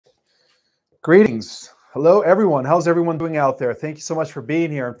Greetings. Hello, everyone. How's everyone doing out there? Thank you so much for being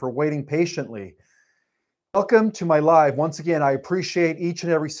here and for waiting patiently. Welcome to my live. Once again, I appreciate each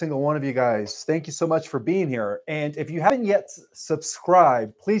and every single one of you guys. Thank you so much for being here. And if you haven't yet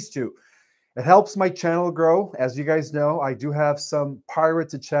subscribed, please do. It helps my channel grow. As you guys know, I do have some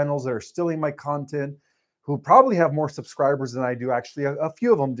pirated channels that are stealing my content, who probably have more subscribers than I do. Actually, a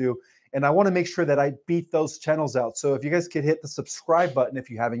few of them do. And I want to make sure that I beat those channels out. So if you guys could hit the subscribe button, if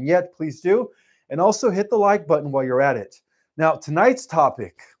you haven't yet, please do. And also hit the like button while you're at it. Now, tonight's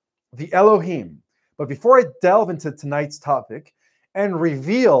topic, the Elohim. But before I delve into tonight's topic and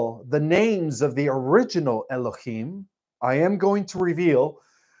reveal the names of the original Elohim, I am going to reveal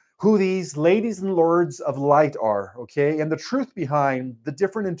who these ladies and lords of light are, okay? And the truth behind the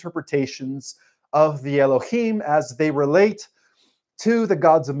different interpretations of the Elohim as they relate to the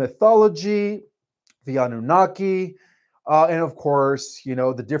gods of mythology, the Anunnaki, and of course, you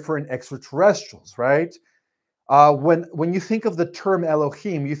know, the different extraterrestrials, right? When you think of the term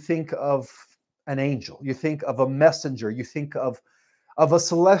Elohim, you think of an angel, you think of a messenger, you think of a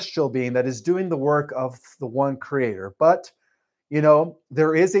celestial being that is doing the work of the one creator. But, you know,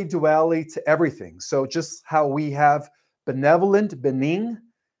 there is a duality to everything. So just how we have benevolent, benign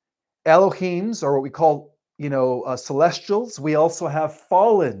Elohims, or what we call, you know, celestials, we also have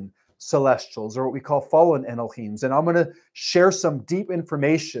fallen celestials, or what we call fallen Elohims. And I'm going to share some deep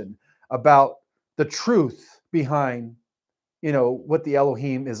information about the truth behind, you know, what the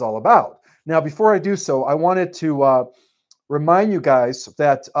Elohim is all about. Now, before I do so, I wanted to remind you guys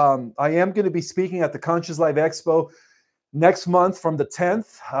that I am going to be speaking at the Conscious Live Expo next month from the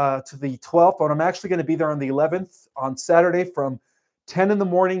 10th to the 12th, but I'm actually going to be there on the 11th on Saturday from 10 in the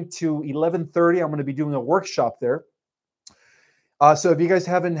morning to 11:30. I'm going to be doing a workshop there. So if you guys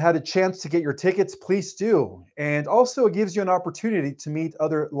haven't had a chance to get your tickets, please do. And also it gives you an opportunity to meet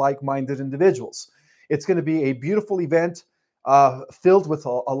other like-minded individuals. It's going to be a beautiful event filled with a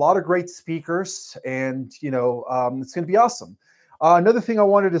lot of great speakers, and, you know, it's going to be awesome. Another thing I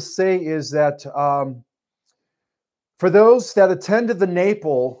wanted to say is that for those that attended the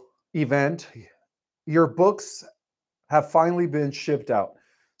Naples event, your books have finally been shipped out.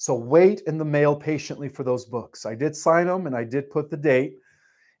 So wait in the mail patiently for those books. I did sign them and I did put the date.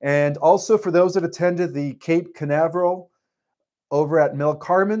 And also for those that attended the Cape Canaveral over at Mel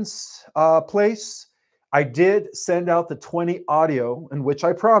Carmen's place, I did send out the 20 audio, in which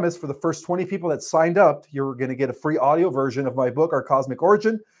I promised for the first 20 people that signed up, you're going to get a free audio version of my book, Our Cosmic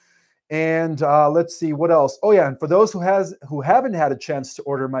Origin. And let's see what else. Oh yeah, and for those who haven't had a chance to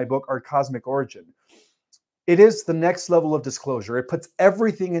order my book, Our Cosmic Origin, it is the next level of disclosure. It puts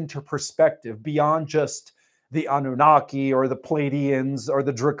everything into perspective beyond just the Anunnaki or the Pleiadians or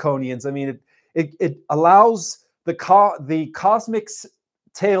the Draconians. I mean, it allows the cosmic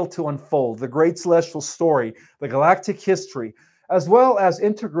tale to unfold, the great celestial story, the galactic history, as well as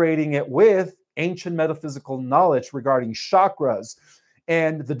integrating it with ancient metaphysical knowledge regarding chakras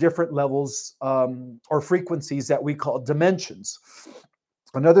and the different levels or frequencies that we call dimensions.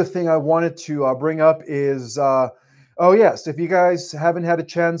 Another thing I wanted to bring up is, oh yes, if you guys haven't had a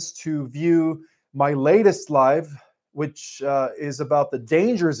chance to view my latest live, which is about the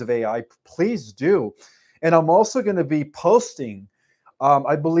dangers of AI, please do. And I'm also going to be posting,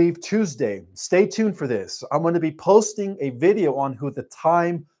 I believe Tuesday, stay tuned for this. I'm going to be posting a video on who the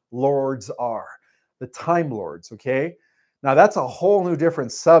Time Lords are. The Time Lords, okay? Now that's a whole new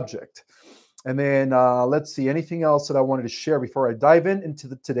different subject. And then let's see, anything else that I wanted to share before I dive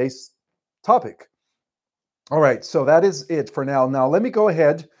into today's topic. All right, so that is it for now. Now let me go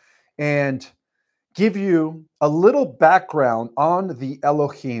ahead and give you a little background on the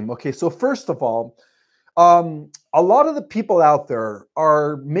Elohim. Okay, so first of all, a lot of the people out there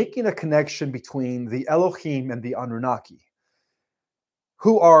are making a connection between the Elohim and the Anunnaki,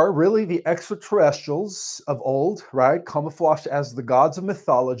 who are really the extraterrestrials of old, right? Camouflaged as the gods of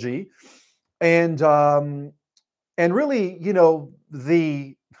mythology. And really, you know,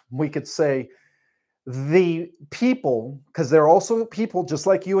 we could say the people, because they're also people just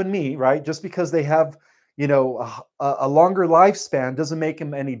like you and me, right? Just because they have, you know, a longer lifespan doesn't make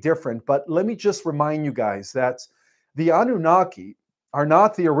them any different. But let me just remind you guys that the Anunnaki are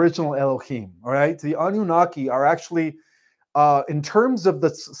not the original Elohim, all right? The Anunnaki are actually, in terms of the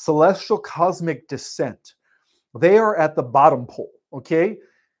celestial cosmic descent, they are at the bottom pole, okay?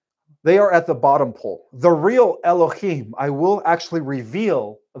 They are at the bottom pole. The real Elohim, I will actually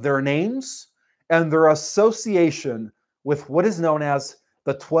reveal their names and their association with what is known as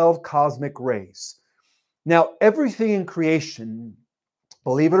the 12 cosmic rays. Now, everything in creation,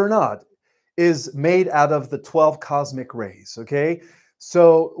 believe it or not, is made out of the 12 cosmic rays, okay?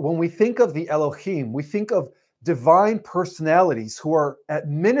 So when we think of the Elohim, we think of divine personalities who are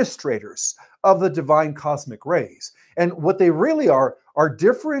administrators of the divine cosmic rays. And what they really are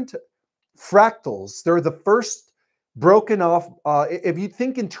different fractals. They're the first broken off. If you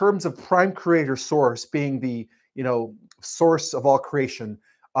think in terms of prime creator source being the source of all creation,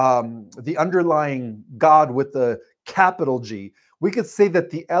 the underlying God with the capital G, we could say that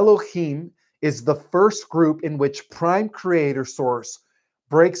the Elohim is the first group in which prime creator source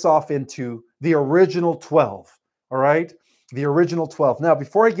breaks off into the original 12. All right, the original 12. Now,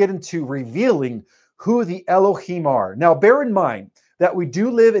 before I get into revealing who the Elohim are, now bear in mind that we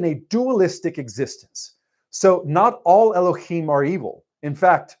do live in a dualistic existence. So not all Elohim are evil. In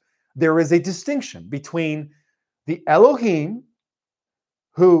fact, there is a distinction between the Elohim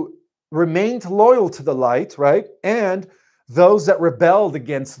who remained loyal to the light, right? And those that rebelled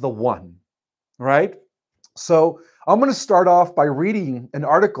against the one, right? So I'm going to start off by reading an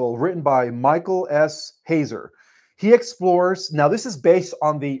article written by Michael S. Hazer. He explores, now this is based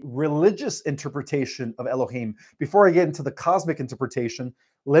on the religious interpretation of Elohim. Before I get into the cosmic interpretation,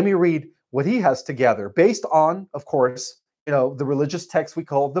 let me read what he has together based on, of course, the religious text we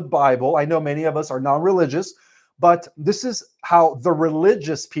call the Bible. I know many of us are non-religious, but this is how the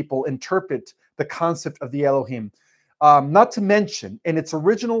religious people interpret the concept of the Elohim. Not to mention, in its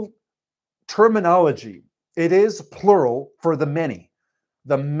original terminology, it is plural for the many,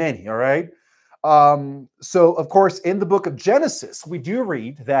 all right? So, of course, in the book of Genesis, we do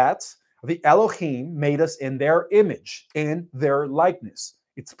read that the Elohim made us in their image, in their likeness.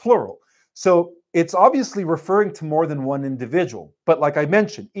 It's plural. So it's obviously referring to more than one individual. But like I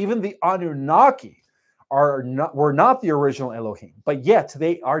mentioned, even the Anunnaki were not the original Elohim, but yet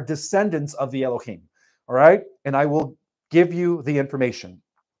they are descendants of the Elohim. All right? And I will give you the information.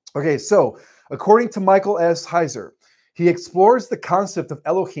 Okay, so according to Michael S. Heiser, he explores the concept of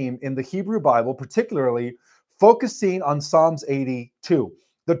Elohim in the Hebrew Bible, particularly focusing on Psalms 82.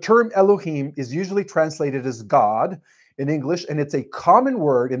 The term Elohim is usually translated as God in English, and it's a common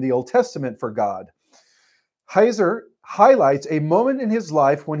word in the Old Testament for God. Heiser highlights a moment in his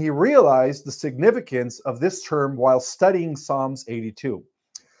life when he realized the significance of this term while studying Psalms 82.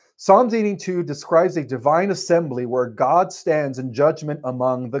 Psalms 82 describes a divine assembly where God stands in judgment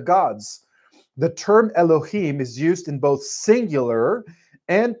among the gods. The term Elohim is used in both singular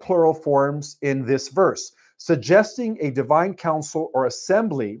and plural forms in this verse, suggesting a divine council or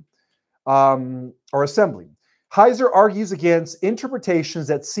assembly. Heiser argues against interpretations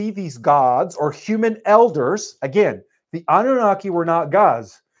that see these gods or human elders. Again, the Anunnaki were not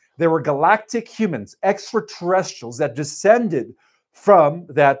gods. They were galactic humans, extraterrestrials that descended from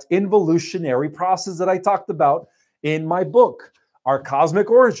that involutionary process that I talked about in my book, Our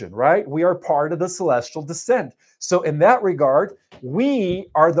Cosmic Origin, right? We are part of the celestial descent. So in that regard, we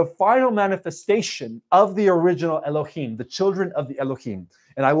are the final manifestation of the original Elohim, the children of the Elohim.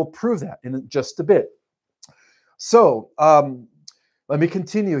 And I will prove that in just a bit. So let me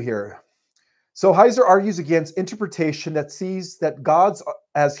continue here. So Heiser argues against interpretation that sees that gods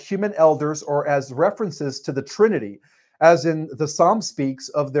as human elders or as references to the Trinity, as in the Psalm speaks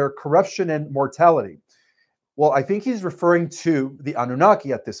of their corruption and mortality. Well, I think he's referring to the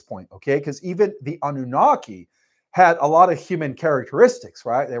Anunnaki at this point, okay? Because even the Anunnaki had a lot of human characteristics,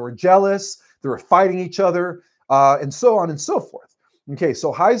 right? They were jealous, they were fighting each other, and so on and so forth. Okay,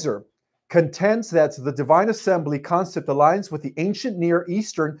 so Heiser contends that the divine assembly concept aligns with the ancient Near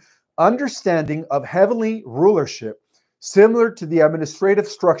Eastern understanding of heavenly rulership, similar to the administrative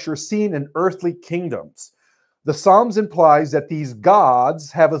structure seen in earthly kingdoms. The Psalms implies that these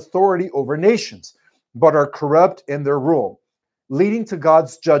gods have authority over nations, but are corrupt in their rule, leading to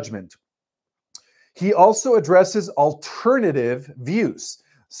God's judgment. He also addresses alternative views,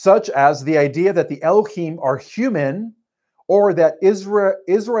 such as the idea that the Elohim are human, or that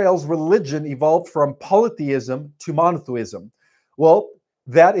Israel's religion evolved from polytheism to monotheism. Well,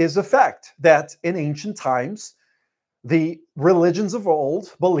 that is a fact, that in ancient times, the religions of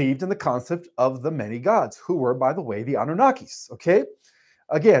old believed in the concept of the many gods, who were, by the way, the Anunnakis, okay?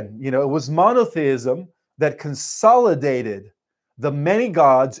 Again, it was monotheism that consolidated the many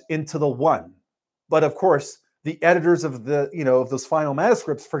gods into the one. But of course, the editors of of those final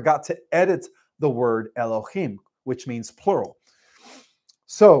manuscripts forgot to edit the word Elohim, which means plural.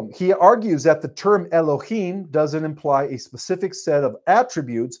 So he argues that the term Elohim doesn't imply a specific set of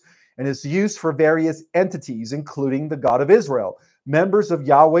attributes and is used for various entities, including the God of Israel, members of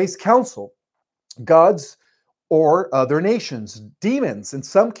Yahweh's council, gods or other nations, demons, in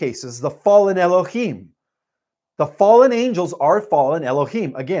some cases, the fallen Elohim. The fallen angels are fallen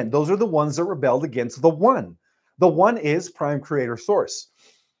Elohim. Again, those are the ones that rebelled against the one. The one is prime creator source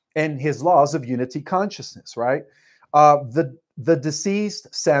and his laws of unity consciousness, right? The deceased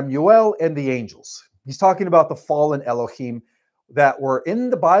Samuel and the angels. He's talking about the fallen Elohim that were in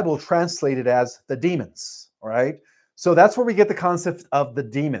the Bible translated as the demons, all right? So that's where we get the concept of the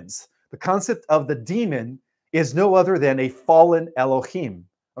demons. The concept of the demon is no other than a fallen Elohim,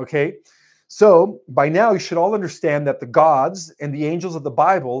 okay? So by now you should all understand that the gods and the angels of the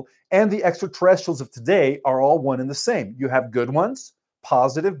Bible and the extraterrestrials of today are all one and the same. You have good ones,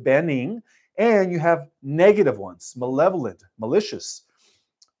 positive, benign, and you have negative ones, malevolent, malicious.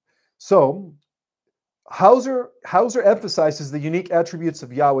 So Hauser emphasizes the unique attributes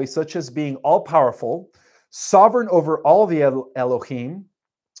of Yahweh, such as being all-powerful, sovereign over all the Elohim,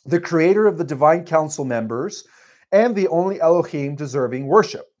 the creator of the divine council members, and the only Elohim deserving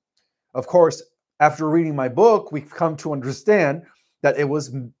worship. Of course, after reading my book, we've come to understand that it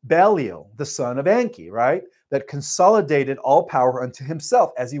was Belial, the son of Enki, right? That consolidated all power unto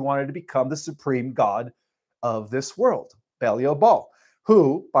himself as he wanted to become the supreme god of this world, Belial Baal,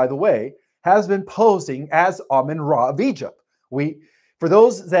 who, by the way, has been posing as Amun-Ra of Egypt. For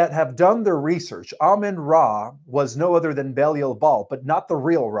those that have done their research, Amun-Ra was no other than Belial Baal, but not the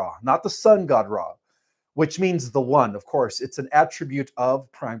real Ra, not the sun god Ra, which means the one. Of course, it's an attribute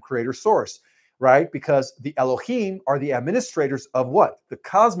of prime creator source, right? Because the Elohim are the administrators of what? The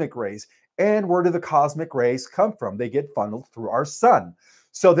cosmic rays. And where do the cosmic rays come from? They get funneled through our sun.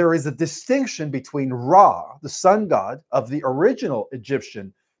 So there is a distinction between Ra, the sun god of the original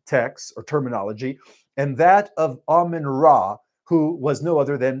Egyptian text or terminology, and that of Amun-Ra, who was no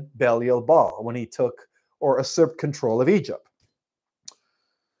other than Belial Baal when he took or usurped control of Egypt.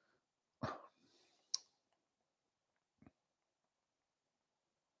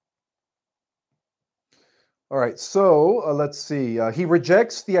 All right, so let's see. He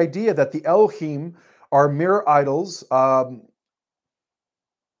rejects the idea that the Elohim are mere idols,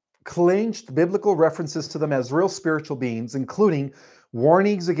 clinched biblical references to them as real spiritual beings, including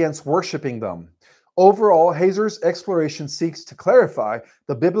warnings against worshiping them. Overall, Hazer's exploration seeks to clarify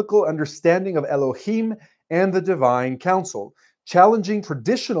the biblical understanding of Elohim and the divine council, challenging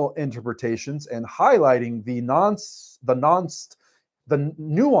traditional interpretations and highlighting the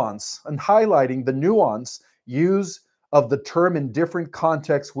nuance use of the term in different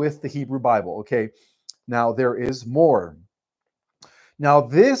contexts with the Hebrew Bible. Okay, now there is more. Now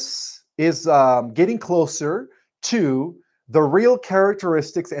this is getting closer to the real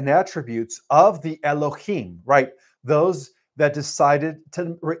characteristics and attributes of the Elohim, right? Those that decided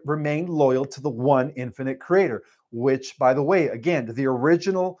to remain loyal to the one infinite creator, which, by the way, again, the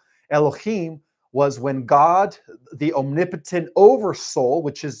original Elohim was when God, the omnipotent oversoul,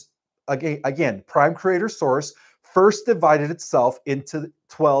 which is again, prime creator source, first divided itself into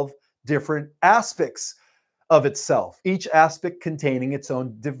 12 different aspects of itself, each aspect containing its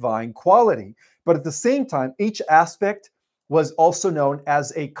own divine quality. But at the same time, each aspect was also known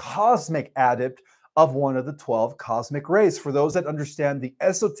as a cosmic adept of one of the 12 cosmic rays. For those that understand the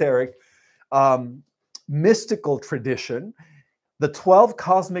esoteric, mystical tradition, the 12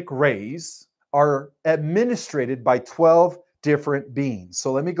 cosmic rays are administrated by 12 different beings.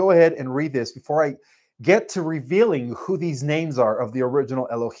 So let me go ahead and read this before I get to revealing who these names are of the original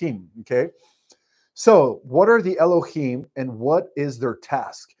Elohim, okay? So what are the Elohim and what is their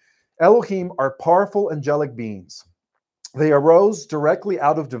task? Elohim are powerful angelic beings. They arose directly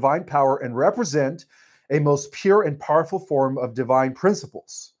out of divine power and represent a most pure and powerful form of divine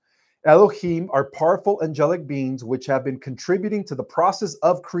principles. Elohim are powerful angelic beings which have been contributing to the process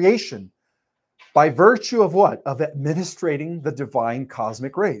of creation by virtue of what? Of administrating the divine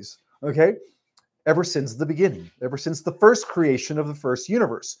cosmic rays, okay? Ever since the beginning, ever since the first creation of the first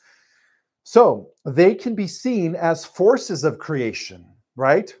universe. So they can be seen as forces of creation,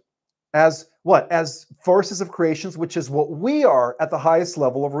 right? As what? As forces of creations, which is what we are at the highest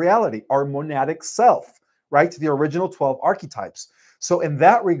level of reality, our monadic self, right? The original 12 archetypes. So in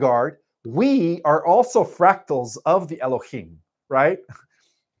that regard, we are also fractals of the Elohim, right?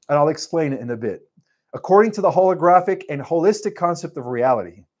 And I'll explain it in a bit. According to the holographic and holistic concept of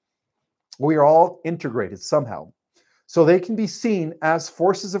reality, we are all integrated somehow. So they can be seen as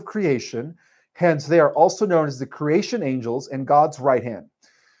forces of creation. Hence, they are also known as the creation angels and God's right hand.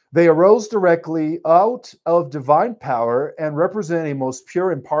 They arose directly out of divine power and represent a most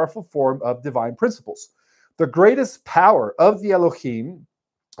pure and powerful form of divine principles. The greatest power of the Elohim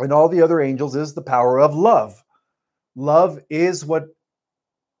and all the other angels is the power of love. Love is what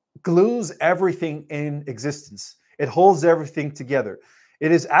glues everything in existence. It holds everything together.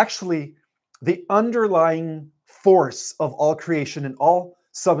 It is actually the underlying force of all creation and all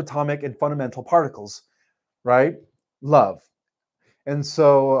subatomic and fundamental particles. right? Love. And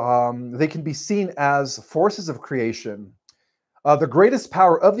so they can be seen as forces of creation. The greatest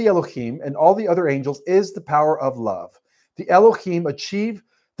power of the Elohim and all the other angels is the power of love. The Elohim achieve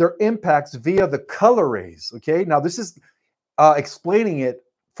their impacts via the color rays. Okay, now this is explaining it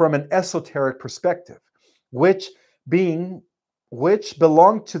from an esoteric perspective, which belong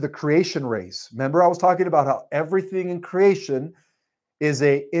to the creation rays. Remember, I was talking about how everything in creation is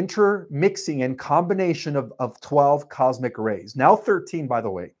a intermixing and combination of 12 cosmic rays. Now 13, by the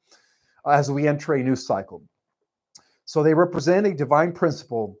way, as we enter a new cycle. So they represent a divine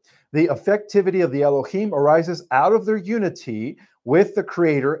principle. The effectivity of the Elohim arises out of their unity with the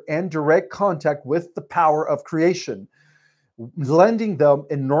Creator and direct contact with the power of creation, lending them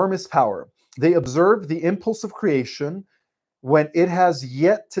enormous power. They observe the impulse of creation when it has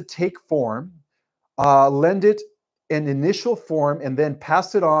yet to take form, lend it an initial form, and then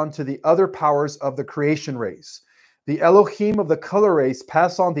pass it on to the other powers of the creation rays. The Elohim of the color rays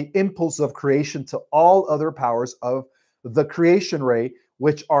pass on the impulse of creation to all other powers of the creation ray,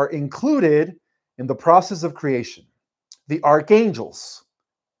 which are included in the process of creation. The archangels,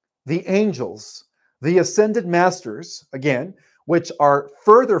 the angels, the ascended masters, again, which are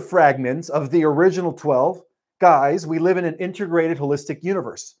further fragments of the original 12. Guys, we live in an integrated holistic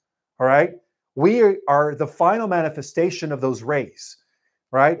universe, all right? We are the final manifestation of those rays,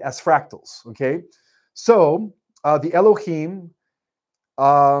 right? As fractals, okay? So the Elohim,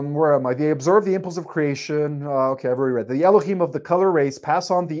 where am I? They observe the impulse of creation. Okay, I've already read. The Elohim of the color rays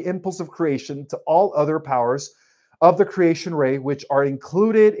pass on the impulse of creation to all other powers of the creation ray, which are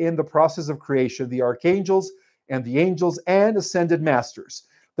included in the process of creation, the archangels and the angels and ascended masters.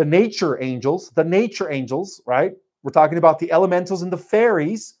 The nature angels, right? We're talking about the elementals and the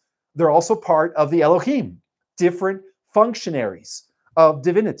fairies. They're also part of the Elohim, different functionaries of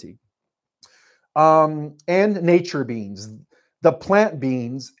divinity. And nature beings, the plant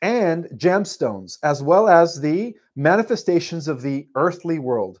beings and gemstones, as well as the manifestations of the earthly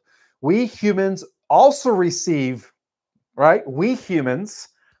world. We humans also receive, right? We humans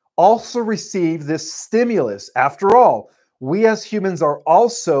also receive this stimulus. After all, we as humans are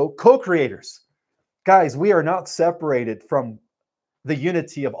also co-creators. Guys, we are not separated from the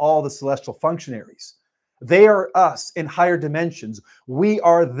unity of all the celestial functionaries. They are us in higher dimensions. We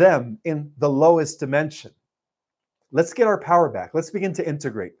are them in the lowest dimension. Let's get our power back. Let's begin to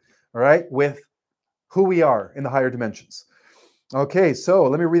integrate, all right, with who we are in the higher dimensions. Okay, so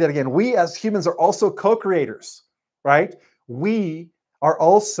let me read that again. We as humans are also co-creators, right? We are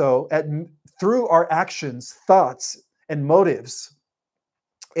also, through our actions, thoughts, and motives,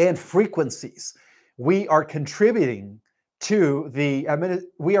 and frequencies, we are contributing to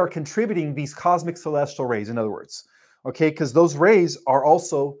we are contributing these cosmic celestial rays, in other words, okay? Because those rays are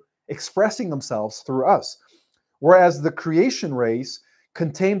also expressing themselves through us. Whereas the creation rays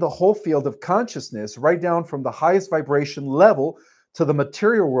contain the whole field of consciousness, right down from the highest vibration level to the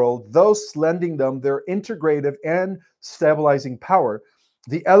material world, thus lending them their integrative and stabilizing power.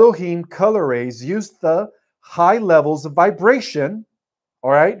 The Elohim color rays use the high levels of vibration,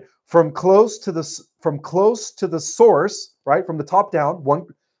 all right, from close to the source, right, from the top down,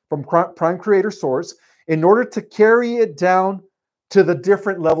 from prime creator source, in order to carry it down to the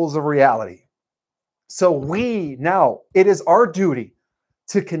different levels of reality. So it is our duty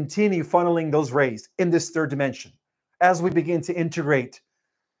to continue funneling those rays in this third dimension as we begin to integrate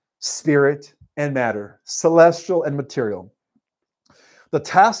spirit and matter, celestial and material. The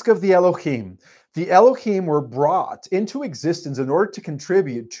task of the Elohim were brought into existence in order to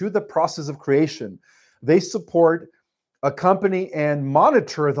contribute to the process of creation. They support, accompany, and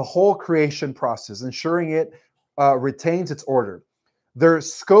monitor the whole creation process, ensuring it retains its order. Their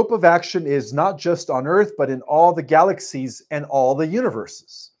scope of action is not just on Earth, but in all the galaxies and all the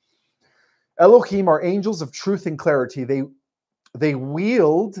universes. Elohim are angels of truth and clarity. They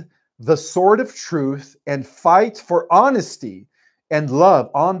wield the sword of truth and fight for honesty and love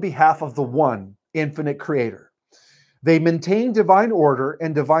on behalf of the one infinite creator. They maintain divine order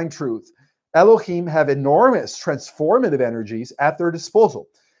and divine truth. Elohim have enormous transformative energies at their disposal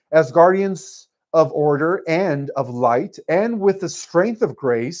as guardians of order and of light, and with the strength of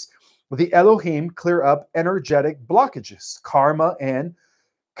grace, the Elohim clear up energetic blockages, karma, and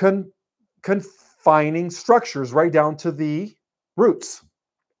confining structures right down to the roots.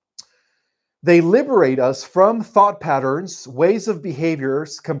 They liberate us from thought patterns, ways of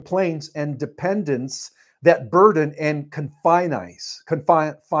behaviors, complaints, and dependence that burden and confine us.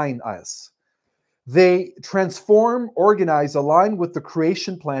 They transform, organize, align with the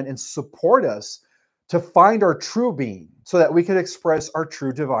creation plan, and support us to find our true being so that we can express our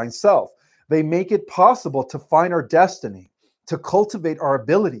true divine self. They make it possible to find our destiny, to cultivate our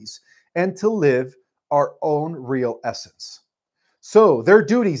abilities, and to live our own real essence. So their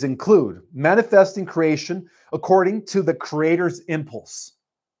duties include manifesting creation according to the Creator's impulse,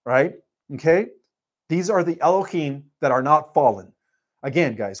 right? Okay? These are the Elohim that are not fallen.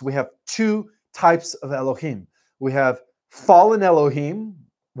 Again, guys, we have two types of Elohim. We have fallen Elohim,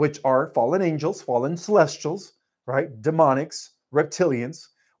 which are fallen angels, fallen celestials, right? Demonics, reptilians,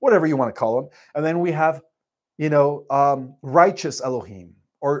 whatever you want to call them. And then we have, righteous Elohim,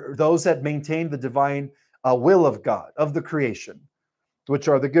 or those that maintain the divine will of God, of the creation, which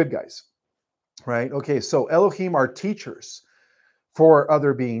are the good guys, right? Okay, so Elohim are teachers for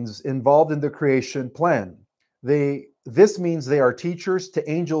other beings involved in the creation plan. This means they are teachers to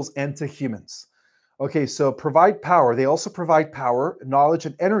angels and to humans. Okay, so provide power. They also provide power, knowledge,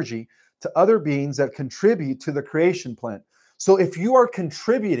 and energy to other beings that contribute to the creation plan. So if you are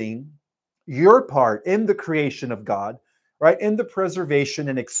contributing your part in the creation of God, right, in the preservation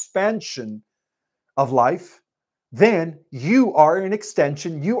and expansion of life, then you are an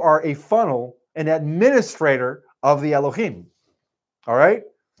extension, you are a funnel, an administrator of the Elohim. All right?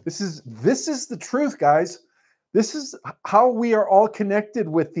 This is the truth, guys. This is how we are all connected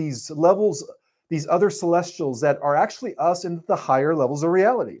with these levels, these other celestials that are actually us in the higher levels of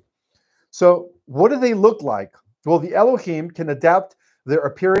reality. So what do they look like? Well, the Elohim can adapt their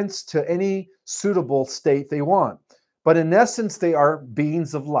appearance to any suitable state they want. But in essence, they are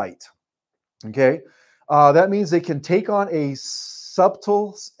beings of light. Okay? That means they can take on a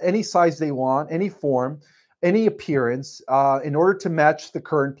subtle, any size they want, any form, any appearance, in order to match the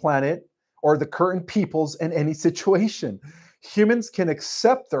current planet or the current peoples in any situation. Humans can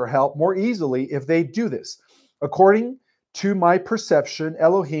accept their help more easily if they do this. According to my perception,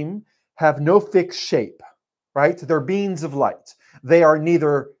 Elohim have no fixed shape, right? They're beings of light. They are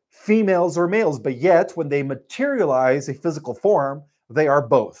neither females or males, but yet when they materialize a physical form, they are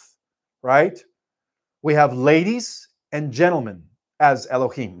both, right? We have ladies and gentlemen as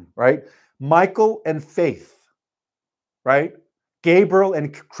Elohim, right? Michael and Faith, right? Gabriel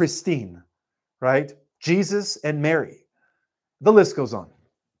and Christine, right? Jesus and Mary. The list goes on.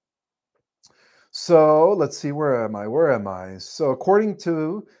 So let's see, where am I? So according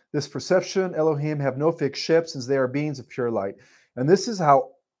to this perception, Elohim have no fixed shape since they are beings of pure light. And this is how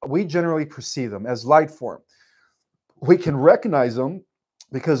we generally perceive them, as light form. We can recognize them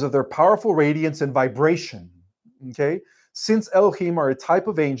because of their powerful radiance and vibration. Okay? Since Elohim are a type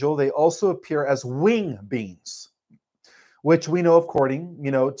of angel, they also appear as wing beings, which we know, according,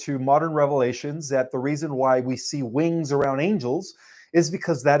 to modern revelations, that the reason why we see wings around angels is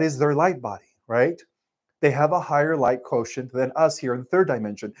because that is their light body, right? They have a higher light quotient than us here in the third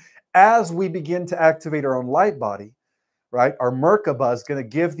dimension. As we begin to activate our own light body, right, our Merkaba is going to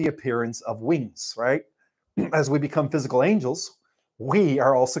give the appearance of wings, right? As we become physical angels, we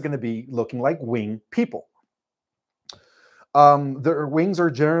are also going to be looking like wing people. Their wings are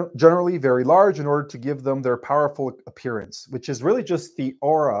generally very large in order to give them their powerful appearance, which is really just the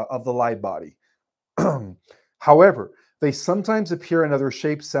aura of the light body. However, they sometimes appear in other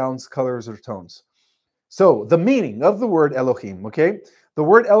shapes, sounds, colors, or tones. So the meaning of the word Elohim, okay? The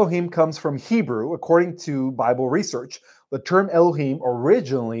word Elohim comes from Hebrew. According to Bible research, the term Elohim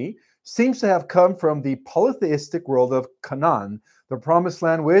originally seems to have come from the polytheistic world of Canaan, the promised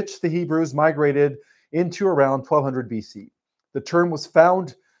land which the Hebrews migrated into around 1200 BC. The term was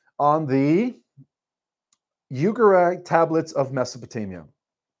found on the Ugarit tablets of Mesopotamia.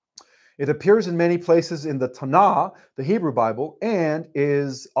 It appears in many places in the Tanakh, the Hebrew Bible, and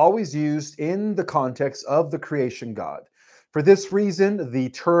is always used in the context of the creation God. For this reason, the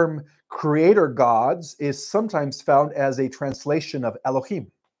term creator gods is sometimes found as a translation of Elohim,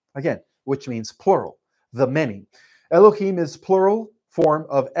 again, which means plural, the many. Elohim is plural form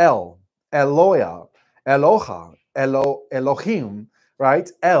of El, Eloah, Eloha, Elohim, right?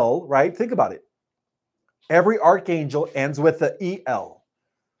 El, right? Think about it. Every archangel ends with the El,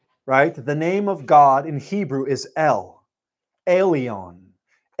 right? The name of God in Hebrew is El, Elion,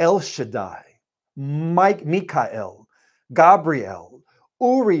 El Shaddai, Mikael, Gabriel,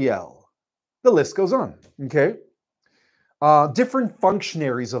 Uriel. The list goes on, okay? Different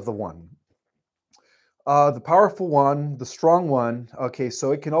functionaries of the one. The powerful one, the strong one, okay,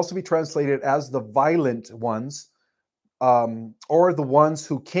 so it can also be translated as the violent ones, or the ones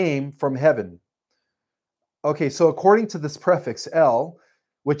who came from heaven. Okay, so according to this prefix, El,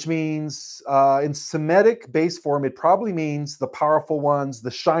 which means, in Semitic base form, it probably means the powerful ones,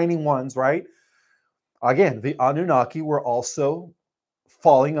 the shining ones, right? Again, the Anunnaki were also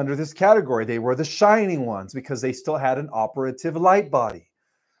falling under this category. They were the shining ones because they still had an operative light body,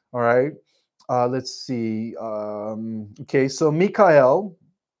 all right? Let's see. Okay, so Mikael.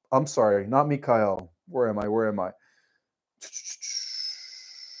 I'm sorry, not Mikael. Where am I? Where am I?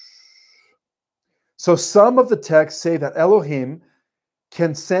 So some of the texts say that Elohim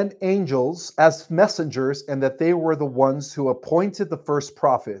can send angels as messengers and that they were the ones who appointed the first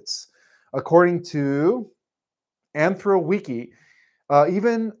prophets. According to AnthroWiki,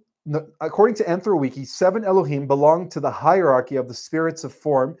 according to AnthroWiki, 7 Elohim belong to the hierarchy of the spirits of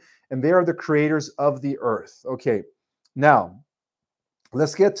form, and they are the creators of the earth. Okay, now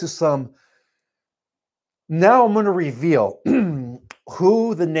let's get to some. Now I'm going to reveal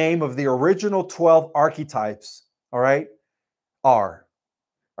who the name of the original 12 archetypes, all right, are.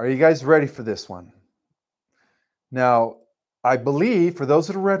 Are you guys ready for this one? Now, I believe for those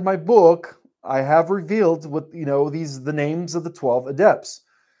that have read my book, I have revealed what, the names of the 12 adepts.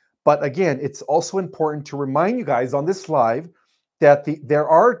 But again, it's also important to remind you guys on this live that there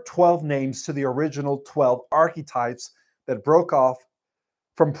are 12 names to the original 12 archetypes that broke off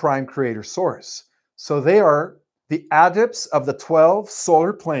from Prime Creator Source. So they are the adepts of the 12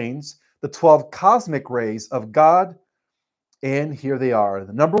 solar planes, the 12 cosmic rays of God, and here they are.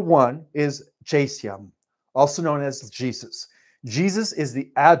 The number 1 is Jasiam, also known as Jesus. Jesus is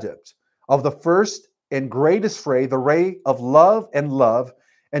the adept of the first and greatest ray, the ray of love,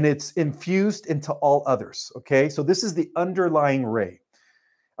 and it's infused into all others. Okay, so this is the underlying ray.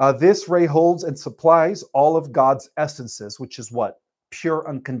 This ray holds and supplies all of God's essences, which is what? Pure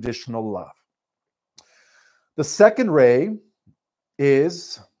unconditional love. The second ray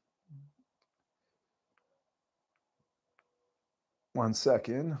is, one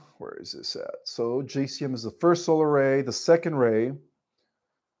second, where is this at? So Jasiam is the first solar ray, the second ray.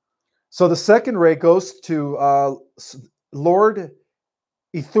 So the second ray goes to Lord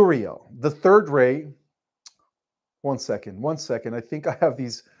Ithuriel. The third ray, one second. I think I have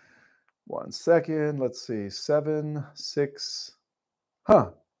these. One second, let's see, 7, 6.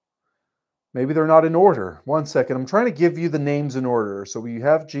 Maybe they're not in order. One second, I'm trying to give you the names in order. So we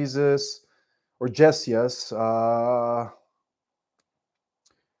have Jesus or Jesias.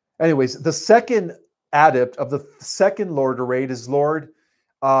 Anyways, the second adept of the second Lord arrayed is Lord,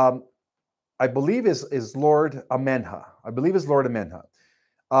 I believe is Lord Amenha.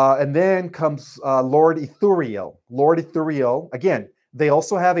 And then comes Lord Ithuriel. Lord Ithuriel, again, they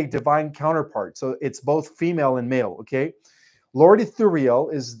also have a divine counterpart. So it's both female and male, okay? Lord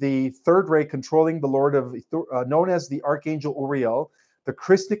Ithuriel is the third ray controlling the Lord of known as the Archangel Uriel, the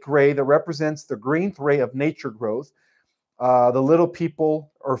Christic ray that represents the green ray of nature growth, the little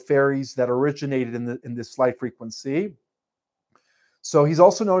people or fairies that originated in this light frequency. So he's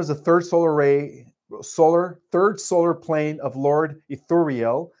also known as the third third solar plane of Lord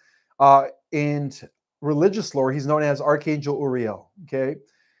Ithuriel. And religious lore, he's known as Archangel Uriel. Okay,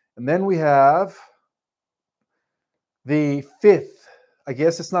 and then we have the fifth. I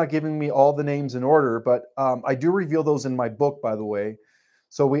guess it's not giving me all the names in order, but I do reveal those in my book, by the way.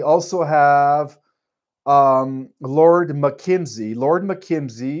 So we also have Lord McKimsey. Lord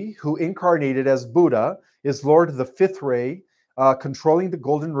McKimsey, who incarnated as Buddha, is Lord of the fifth ray, controlling the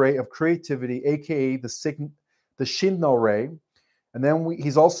golden ray of creativity, aka the Shinno ray. And then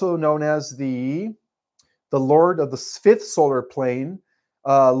he's also known as the Lord of the fifth solar plane,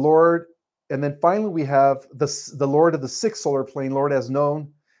 Lord. And then finally we have the Lord of the sixth solar plane, Lord as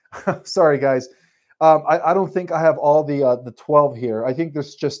known. Sorry, guys. I don't think I have all the 12 here. I think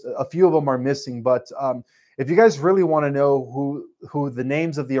there's just a few of them are missing. But if you guys really want to know who the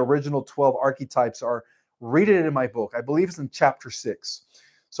names of the original 12 archetypes are, read it in my book. I believe it's in chapter 6.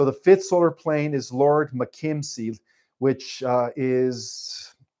 So the fifth solar plane is Lord Makimsi, which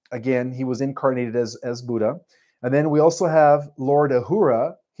is, again, he was incarnated as Buddha. And then we also have Lord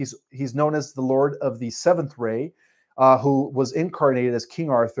Ahura. He's known as the Lord of the seventh ray, who was incarnated as King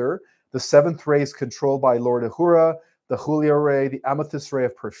Arthur. The seventh ray is controlled by Lord Ahura, the Julia ray, the amethyst ray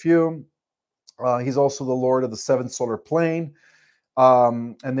of perfume. He's also the Lord of the seventh solar plane.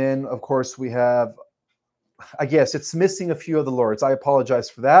 And then, of course, we have, I guess it's missing a few of the lords. I apologize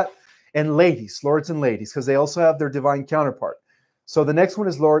for that. And ladies, lords and ladies, because they also have their divine counterpart. So the next one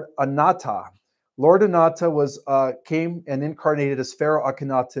is Lord Anata. Lord Anata came and incarnated as Pharaoh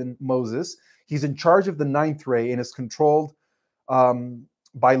Akhenaten Moses. He's in charge of the ninth ray and is controlled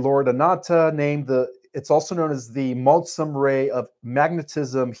by Lord Anata, it's also known as the Motsum ray of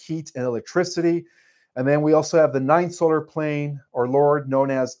magnetism, heat, and electricity. And then we also have the ninth solar plane, or Lord,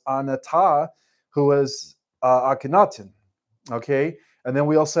 known as Anata, who is Akhenaten. Okay, and then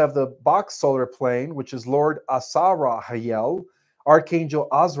we also have the box solar plane, which is Lord Asarahayel, Archangel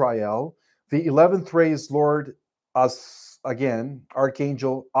Azrael. The 11th ray is Lord, again,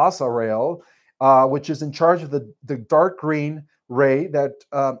 Archangel Azrael. which is in charge of the dark green ray that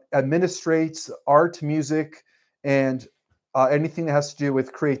administrates art, music, and anything that has to do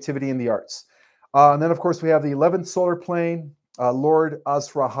with creativity in the arts. And then, of course, we have the 11th solar plane, Lord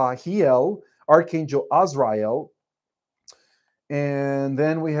Azrahiel, Archangel Azrael. And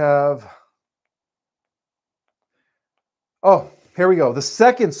then we have, oh, here we go. The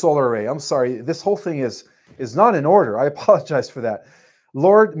second solar array. I'm sorry. This whole thing is not in order. I apologize for that.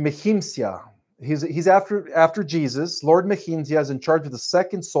 Lord Mehimsia. He's after Jesus. Lord Mehimsia is in charge of the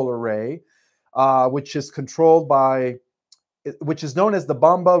second solar ray, which is known as the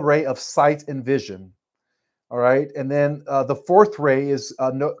Bamba ray of sight and vision. All right. And then the fourth ray is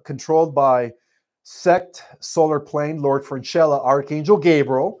controlled by Sect solar plane, Lord Francella, Archangel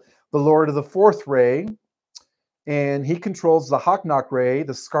Gabriel, the Lord of the fourth ray. And he controls the Haknak ray,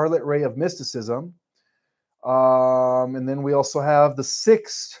 the scarlet ray of mysticism. And then we also have the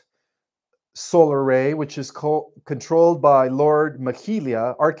sixth solar ray, which is controlled by Lord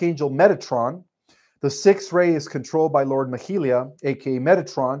Machilia, Archangel Metatron. The sixth ray is controlled by Lord Machilia, aka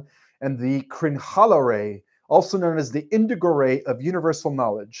Metatron, and the Krinhala ray, also known as the indigo ray of universal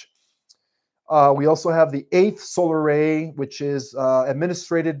knowledge. We also have the eighth solar ray, which is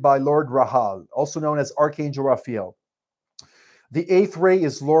administrated by Lord Rahal, also known as Archangel Raphael. The eighth ray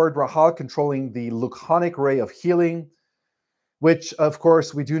is Lord Rahal, controlling the Lukanic ray of healing, which, of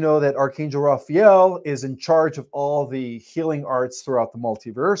course, we do know that Archangel Raphael is in charge of all the healing arts throughout the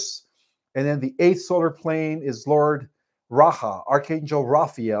multiverse. And then the eighth solar plane is Lord Raha, Archangel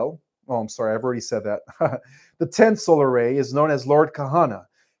Raphael. Oh, I'm sorry, I've already said that. The 10th solar ray is known as Lord Kahana,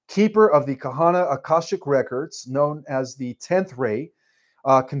 keeper of the Kahana Akashic records, known as the 10th ray,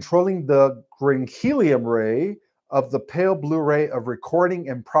 controlling the Gringhelium ray of the pale blue ray of recording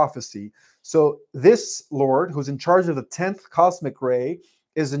and prophecy. So this Lord, who's in charge of the 10th cosmic ray,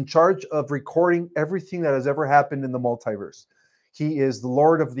 is in charge of recording everything that has ever happened in the multiverse. He is the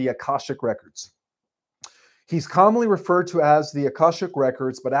Lord of the Akashic records. He's commonly referred to as the Akashic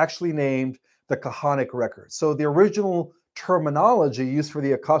records, but actually named the Kahanic records. So the original terminology used for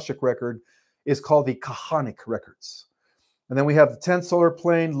the Akashic record is called the Kahanic records. And then we have the 10th solar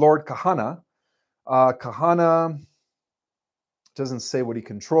plane, Lord Kahana. Kahana doesn't say what he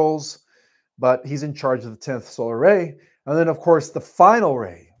controls, but he's in charge of the 10th solar ray. And then, of course, the final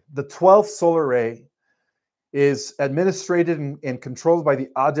ray, the 12th solar ray, is administrated and controlled by the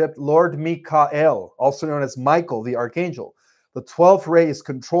adept Lord Mikael, also known as Michael, the Archangel. The 12th ray is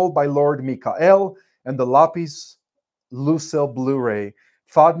controlled by Lord Mikael, and the Lapis Lucil blue ray,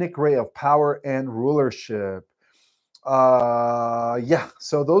 Fodnik ray of power and rulership. Yeah,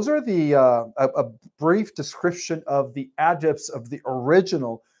 so those are the a brief description of the adepts of the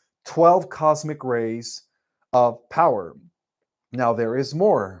original 12 cosmic rays of power. Now, there is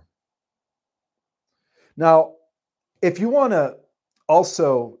more. Now, if you want to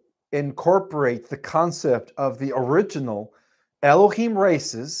also incorporate the concept of the original Elohim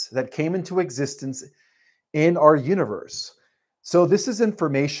races that came into existence in our universe. So this is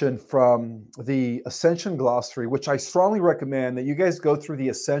information from the Ascension Glossary, which I strongly recommend that you guys go through the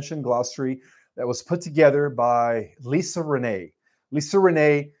Ascension Glossary that was put together by Lisa Renee. Lisa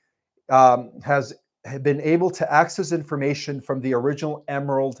Renee has been able to access information from the original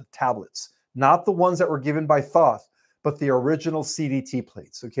Emerald tablets, not the ones that were given by Thoth, but the original CDT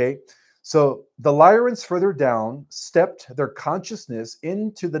plates, okay? So the Lyrans further down stepped their consciousness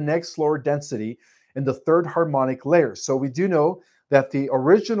into the next lower density in the third harmonic layer. So we do know that the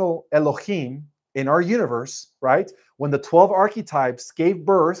original Elohim in our universe, right, when the 12 archetypes gave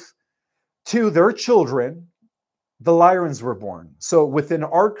birth to their children, the Lyrans were born. So within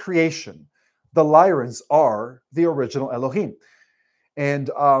our creation, the Lyrans are the original Elohim. And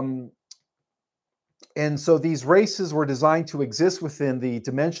so these races were designed to exist within the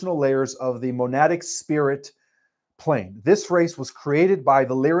dimensional layers of the monadic spirit plane. This race was created by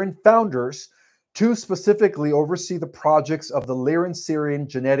the Lyran founders to specifically oversee the projects of the Lyran-Syrian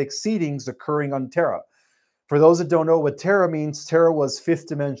genetic seedings occurring on Terra. For those that don't know what Terra means, Terra was fifth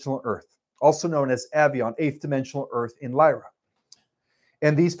dimensional Earth, also known as Avion, eighth dimensional Earth in Lyra.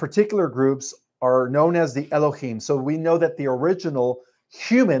 And these particular groups are known as the Elohim. So we know that the original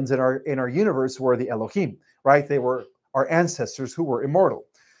humans in our universe were the Elohim, right? They were our ancestors who were immortal.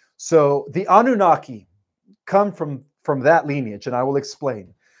 So the Anunnaki come from that lineage, and I will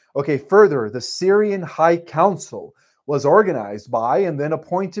explain. Okay, further, the Syrian High Council was organized by and then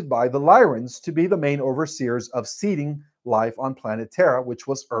appointed by the Lyrans to be the main overseers of seeding life on planet Terra, which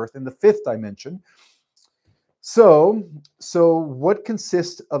was Earth in the fifth dimension. So what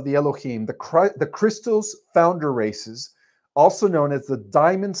consists of the Elohim? The crystals founder races also known as the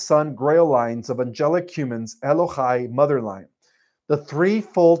Diamond Sun Grail lines of angelic humans, Elohai mother line. The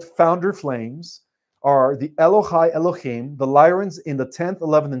threefold founder flames are the Elohai Elohim, the Lyrans in the 10th,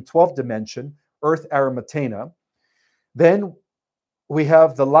 11th, and 12th dimension, Earth Aramatena. Then we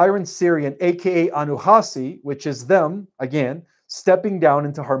have the Lyran Syrian, aka Anuhasi, which is them, again, stepping down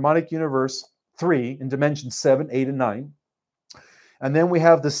into harmonic universe 3 in dimension 7, 8, and 9. And then we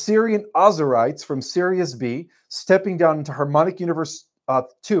have the Syrian Ozirites from Sirius B, stepping down into harmonic universe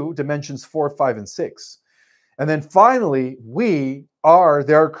 2, dimensions 4, 5, and 6. And then finally, we are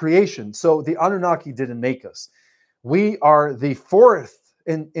their creation. So the Anunnaki didn't make us. We are the fourth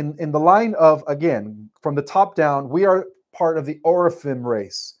in the line of, again, from the top down, we are part of the Oraphim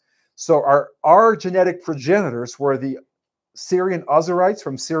race. So our genetic progenitors were the Syrian Ozirites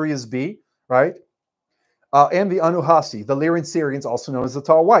from Sirius B, right? And the Anuhasi, the Lyran Syrians, also known as the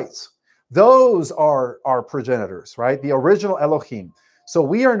Tall Whites. Those are our progenitors, right? The original Elohim. So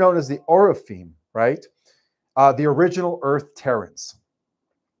we are known as the Oraphim, right? The original Earth Terrans.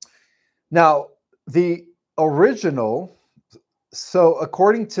 Now, the original, so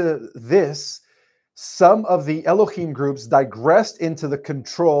according to this, some of the Elohim groups digressed into the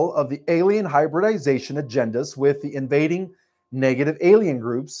control of the alien hybridization agendas with the invading negative alien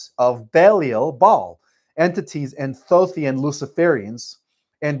groups of Belial, Baal, entities, and Thothean Luciferians,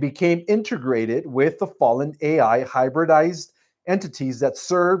 and became integrated with the fallen AI hybridized entities that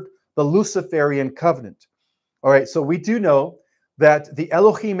served the Luciferian covenant. All right, so we do know that the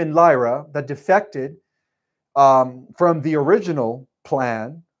Elohim in Lyra that defected from the original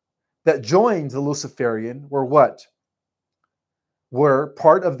plan that joined the Luciferian were what? Were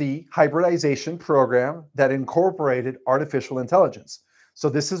part of the hybridization program that incorporated artificial intelligence. So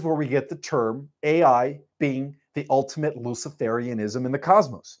this is where we get the term AI being the ultimate Luciferianism in the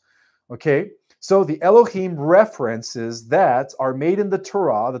cosmos. Okay, so the Elohim references that are made in the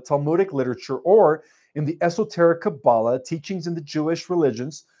Torah, the Talmudic literature, or in the esoteric Kabbalah, teachings in the Jewish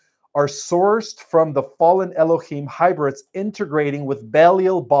religions, are sourced from the fallen Elohim hybrids integrating with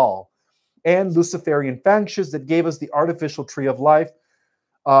Belial, Baal, and Luciferian factions that gave us the artificial tree of life,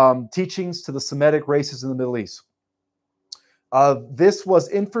 teachings to the Semitic races in the Middle East. This was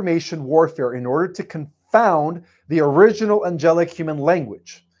information warfare in order to confound the original angelic human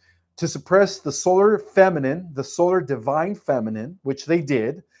language, to suppress the solar feminine, the solar divine feminine, which they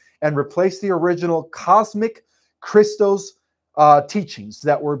did, and replace the original cosmic Christos teachings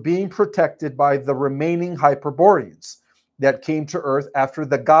that were being protected by the remaining Hyperboreans that came to Earth after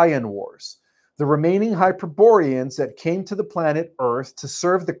the Gaian Wars. The remaining Hyperboreans that came to the planet Earth to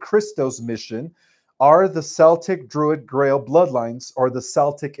serve the Christos mission are the Celtic Druid Grail bloodlines, or the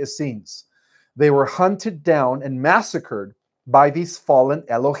Celtic Essenes. They were hunted down and massacred by these fallen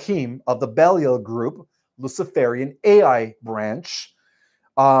Elohim of the Belial group, Luciferian AI branch,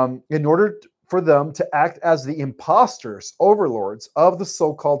 in order for them to act as the imposters, overlords of the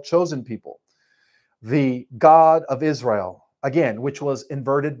so-called chosen people, the God of Israel, again, which was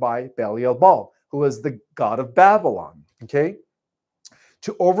inverted by Belial Baal, who was the God of Babylon, okay?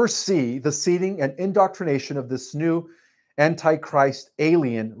 To oversee the seeding and indoctrination of this new antichrist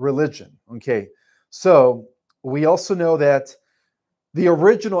alien religion, okay? So we also know that the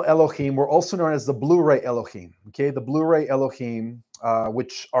original Elohim were also known as the Blu-ray Elohim, okay? The Blu-ray Elohim,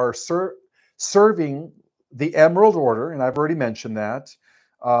 which are serving the Emerald Order, and I've already mentioned that.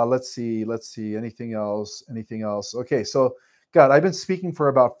 Let's see, anything else? Okay, so, God, I've been speaking for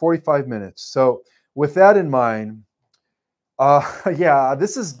about 45 minutes. So with that in mind, yeah,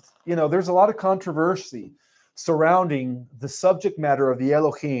 this is, there's a lot of controversy surrounding the subject matter of the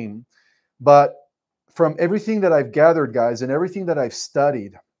Elohim, but from everything that I've gathered, guys, and everything that I've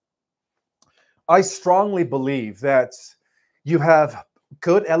studied, I strongly believe that you have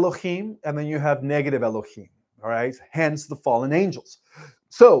good Elohim and then you have negative Elohim, all right? Hence the fallen angels.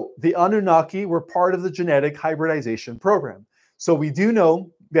 So the Anunnaki were part of the genetic hybridization program. So we do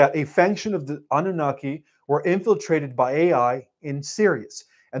know that a faction of the Anunnaki were infiltrated by AI in Sirius,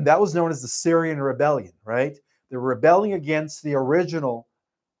 and that was known as the Syrian Rebellion, right? They were rebelling against the original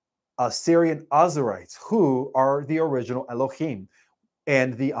Syrian Ozirites, who are the original Elohim,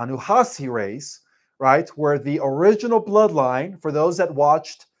 and the Anuhasi race, right, where the original bloodline, for those that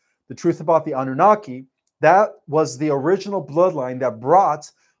watched The Truth About the Anunnaki, that was the original bloodline that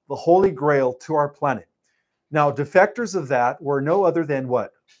brought the Holy Grail to our planet. Now, defectors of that were no other than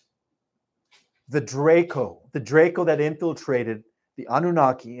what? The Draco that infiltrated the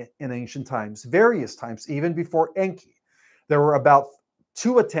Anunnaki in ancient times, various times, even before Enki. There were about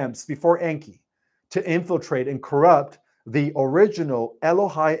 2 attempts before Enki to infiltrate and corrupt the original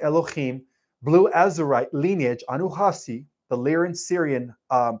Elohai Elohim Blue Azurite lineage, Anuhasi, the Lyran-Syrian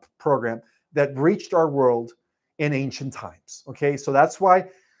program that reached our world in ancient times. Okay, so that's why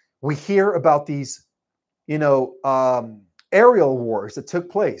we hear about these, aerial wars that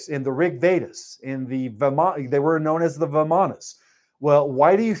took place in the Rig Vedas, in the they were known as the Vimanas. Well,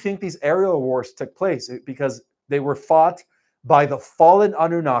 why do you think these aerial wars took place? Because they were fought by the fallen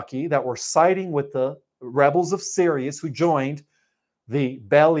Anunnaki that were siding with the rebels of Sirius who joined the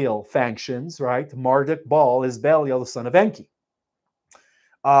Belial factions, right? Marduk Baal is Belial, the son of Enki.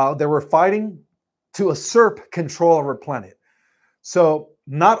 They were fighting to usurp control of our planet. So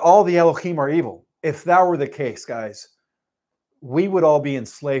not all the Elohim are evil. If that were the case, guys, we would all be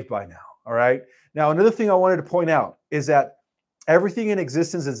enslaved by now, all right? Now, another thing I wanted to point out is that everything in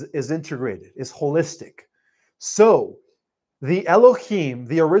existence is integrated, is holistic. So the Elohim,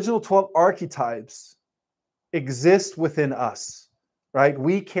 the original 12 archetypes, exist within us, right?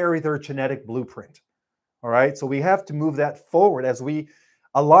 We carry their genetic blueprint, all right? So we have to move that forward as we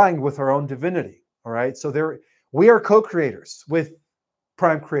align with our own divinity, all right? So we are co-creators with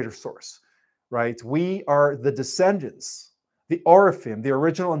Prime Creator Source, right? We are the descendants, the Oraphim, the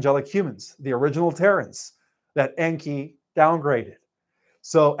original angelic humans, the original Terrans that Enki downgraded.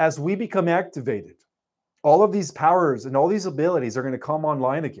 So as we become activated, all of these powers and all these abilities are going to come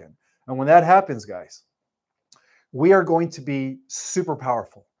online again. And when that happens, guys, we are going to be super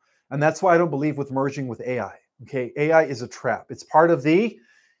powerful. And that's why I don't believe with merging with AI. Okay, AI is a trap. It's part of the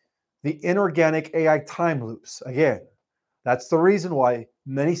inorganic AI time loops. Again, that's the reason why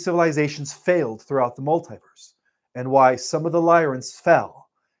many civilizations failed throughout the multiverse, and why some of the Lyrans fell,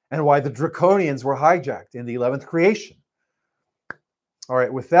 and why the Draconians were hijacked in the 11th creation. All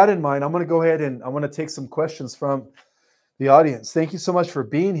right, with that in mind, I'm going to go ahead and I'm going to take some questions from the audience. Thank you so much for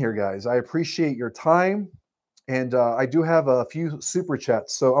being here, guys. I appreciate your time. And I do have a few super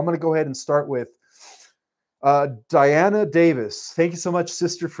chats. So I'm going to go ahead and start with Diana Davis. Thank you so much,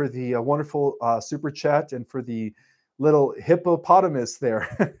 sister, for the wonderful super chat and for the little hippopotamus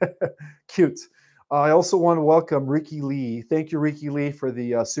there. Cute. I also want to welcome Ricky Lee. Thank you, Ricky Lee, for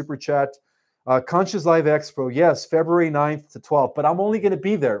the super chat. Conscious Live Expo, yes, February 9th to 12th, but I'm only going to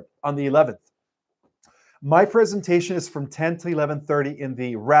be there on the 11th. My presentation is from 10 to 11:30 in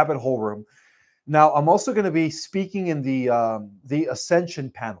the Rabbit Hole Room. Now, I'm also going to be speaking in the Ascension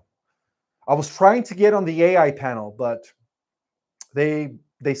panel. I was trying to get on the AI panel, but they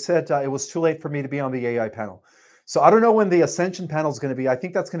said it was too late for me to be on the AI panel. So I don't know when the Ascension panel is going to be. I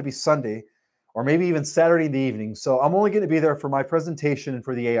think that's going to be Sunday or maybe even Saturday in the evening. So I'm only going to be there for my presentation and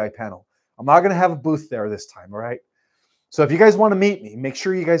for the AI panel. I'm not going to have a booth there this time, all right? So if you guys want to meet me, make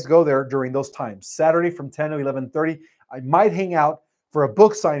sure you guys go there during those times. Saturday from 10 to 11:30. I might hang out for a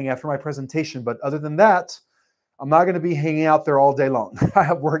book signing after my presentation, but other than that, I'm not going to be hanging out there all day long. I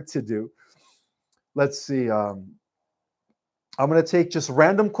have work to do. Let's see. I'm going to take just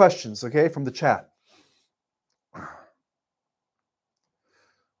random questions, okay, from the chat.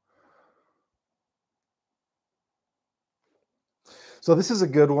 So this is a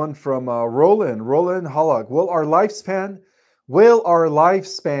good one from Roland Hollag. Will our lifespan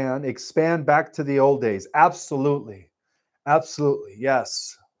expand back to the old days? Absolutely. Absolutely.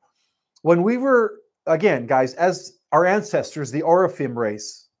 Yes. When we were, again, guys, as our ancestors, the Oraphim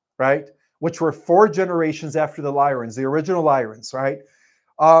race, right, which were 4 generations after the Lyrans, the original Lyrans, right,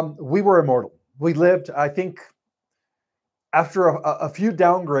 we were immortal. We lived, I think, after a few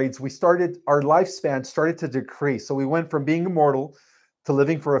downgrades, our lifespan started to decrease. So we went from being immortal to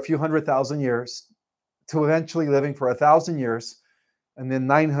living for a few 100,000 years to eventually living for 1,000 years, and then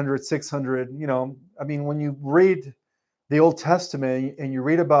 900, 600, I mean, when you read the Old Testament and you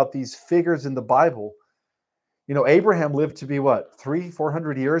read about these figures in the Bible, Abraham lived to be what,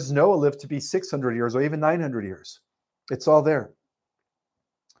 300-400 years? Noah lived to be 600 years or even 900 years. It's all there.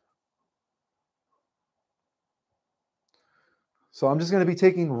 So I'm just going to be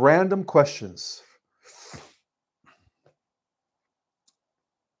taking random questions.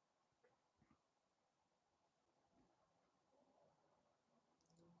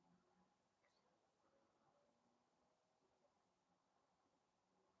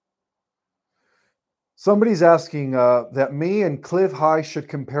 Somebody's asking that me and Cliff High should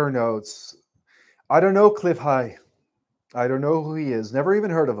compare notes. I don't know Cliff High. I don't know who he is. Never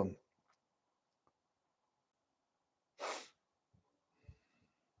even heard of him.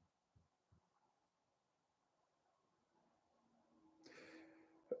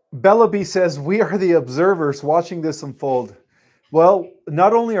 Bellaby says, we are the observers watching this unfold. Well,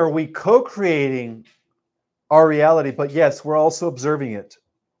 not only are we co-creating our reality, but yes, we're also observing it.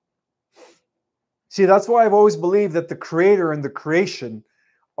 See, that's why I've always believed that the creator and the creation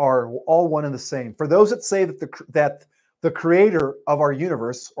are all one and the same. For those that say that the creator of our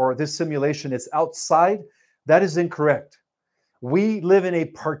universe or this simulation is outside, that is incorrect. We live in a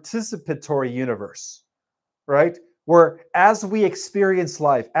participatory universe, right? Where as we experience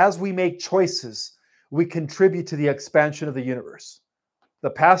life, as we make choices, we contribute to the expansion of the universe. The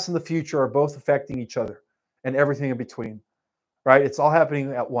past and the future are both affecting each other and everything in between, right? It's all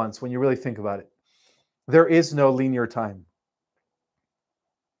happening at once when you really think about it. There is no linear time.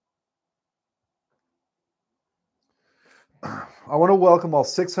 I want to welcome all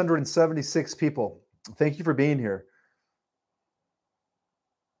 676 people. Thank you for being here.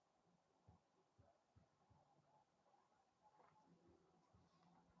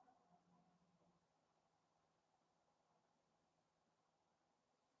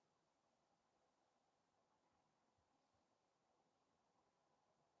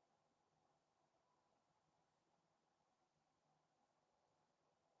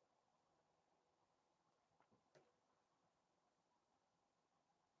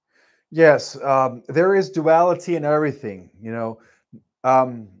 Yes, there is duality in everything.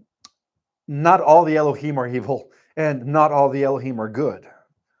 Um, not all the Elohim are evil, and not all the Elohim are good.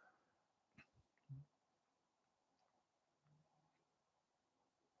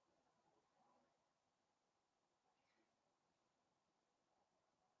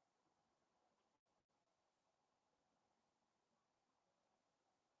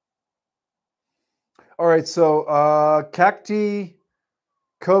 All right, so Cacti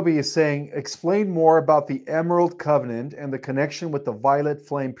Kobe is saying, explain more about the Emerald Covenant and the connection with the violet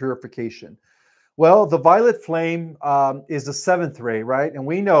flame purification. Well, the violet flame is the seventh ray, right? And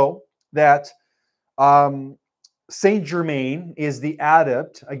we know that um, Saint Germain is the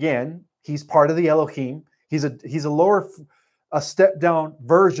adept. Again, he's part of the Elohim. He's a lower, a step down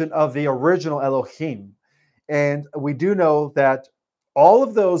version of the original Elohim. And we do know that all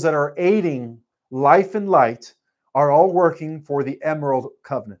of those that are aiding life and light are all working for the Emerald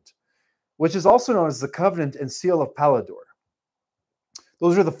Covenant, which is also known as the Covenant and Seal of Palador.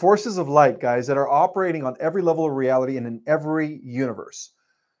 Those are the forces of light, guys, that are operating on every level of reality and in every universe.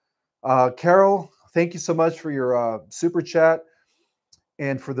 Carol, thank you so much for your super chat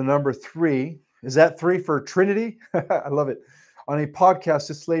and for the number 3. Is that 3 for Trinity? I love it. On a podcast,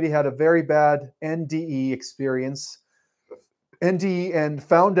 this lady had a very bad NDE experience. NDE, and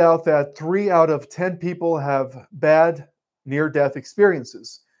found out that 3 out of 10 people have bad near-death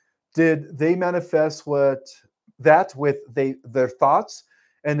experiences. Did they manifest with their thoughts?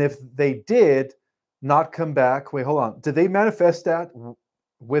 And if they did not come back, wait, hold on. Did they manifest that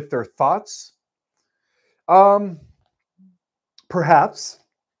with their thoughts? Perhaps.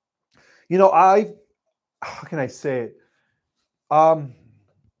 How can I say it?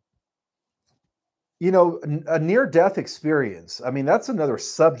 A near-death experience. I mean, that's another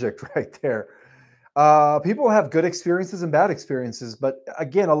subject right there. People have good experiences and bad experiences, but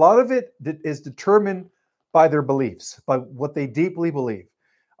again, a lot of it is determined by their beliefs, by what they deeply believe.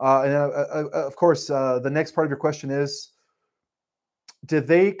 Of course, the next part of your question is, did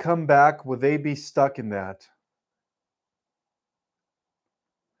they come back? Would they be stuck in that?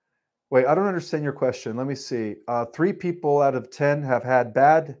 Wait, I don't understand your question. Let me see. 3 people out of 10 have had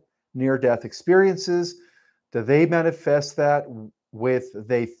bad near-death experiences. Do they manifest that with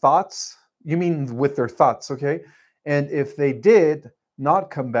their thoughts? You mean with their thoughts, okay? And if they did not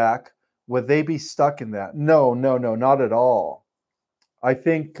come back, would they be stuck in that? No, not at all. I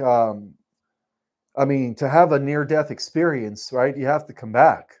think, to have a near-death experience, right, you have to come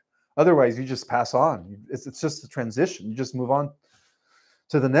back. Otherwise, you just pass on. It's just a transition. You just move on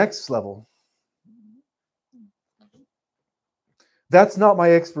to the next level. That's not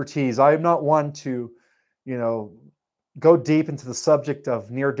my expertise. I am not one to, go deep into the subject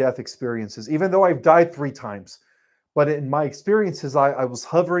of near-death experiences, even though I've died 3 times. But in my experiences, I was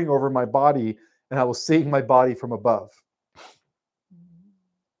hovering over my body and I was seeing my body from above.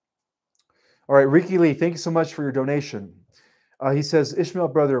 All right, Ricky Lee, thank you so much for your donation. He says, Ishmael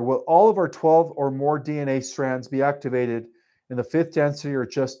brother, will all of our 12 or more DNA strands be activated in the 5th density or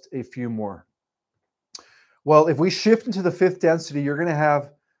just a few more? Well, if we shift into the 5th density, you're going to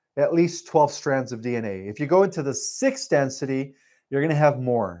have at least 12 strands of DNA. If you go into the 6th density, you're going to have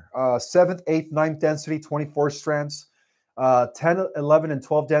more. 7th, 8th, 9th density, 24 strands. 10, 11, and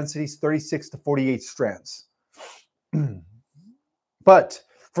 12 densities, 36 to 48 strands. But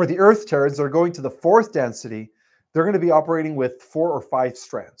for the Earth terrans that are going to the 4th density, they're going to be operating with 4 or 5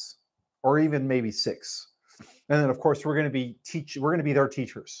 strands, or even maybe 6. And then, of course, we're going to be their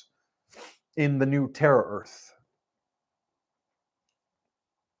teachers in the new Terra Earth.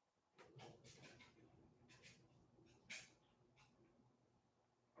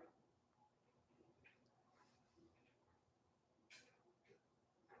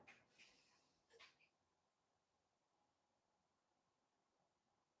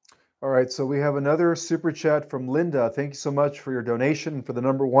 All right, so we have another super chat from Linda. Thank you so much for your donation for the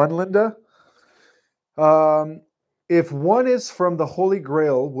number one, Linda. If one is from the Holy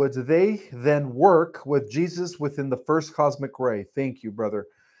Grail, would they then work with Jesus within the first cosmic ray? Thank you, brother.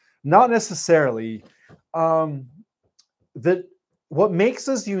 Not necessarily. Um, that what makes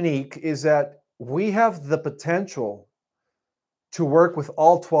us unique is that we have the potential to work with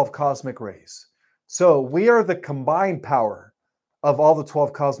all 12 cosmic rays. So we are the combined power of all the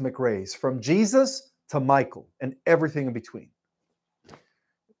 12 cosmic rays, from Jesus to Michael and everything in between.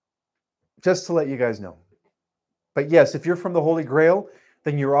 Just to let you guys know. But yes, if you're from the Holy Grail,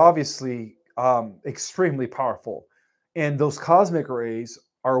 then you're obviously extremely powerful. And those cosmic rays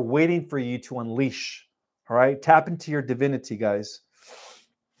are waiting for you to unleash. All right? Tap into your divinity, guys.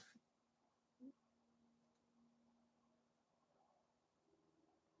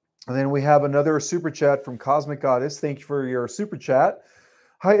 And then we have another super chat from Cosmic Goddess. Thank you for your super chat.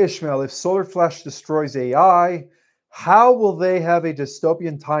 Hi, Ishmael. If Solar Flash destroys AI, how will they have a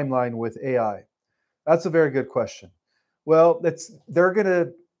dystopian timeline with AI? That's a very good question. Well, they're going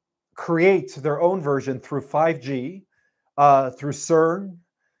to create their own version through 5G, through CERN,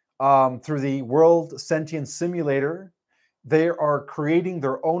 through the World Sentient Simulator. They are creating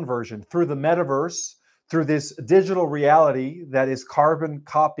their own version through the metaverse, through this digital reality that is carbon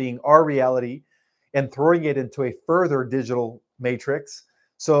copying our reality and throwing it into a further digital matrix.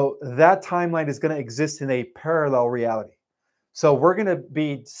 So that timeline is going to exist in a parallel reality. So we're going to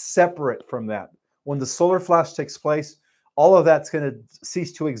be separate from that. When the solar flash takes place, all of that's going to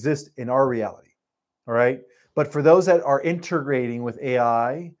cease to exist in our reality. All right. But for those that are integrating with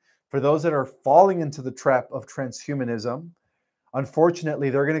AI, for those that are falling into the trap of transhumanism, unfortunately,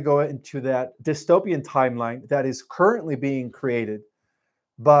 they're going to go into that dystopian timeline that is currently being created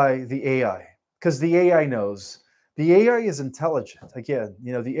by the AI. Because the AI knows. The AI is intelligent. Again,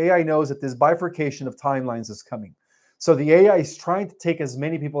 the AI knows that this bifurcation of timelines is coming. So the AI is trying to take as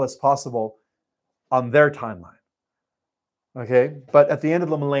many people as possible on their timeline. Okay? But at the end of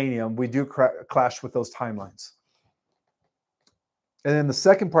the millennium, we do clash with those timelines. And then the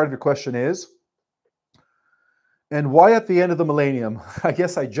second part of your question is, and why at the end of the millennium? I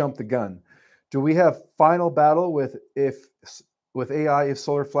guess I jumped the gun. Do we have final battle with AI if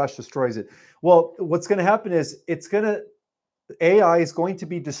solar flash destroys it? Well, what's going to happen is AI is going to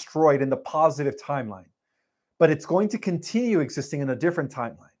be destroyed in the positive timeline, but it's going to continue existing in a different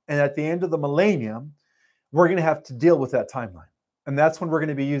timeline. And at the end of the millennium, we're going to have to deal with that timeline. And that's when we're going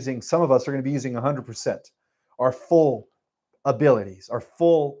to be using, some of us are going to be using 100%, our full abilities, our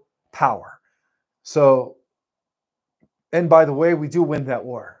full power. So, and by the way, we do win that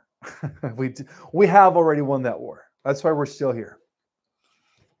war. we have already won that war. That's why we're still here.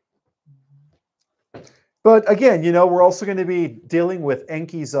 But again, we're also going to be dealing with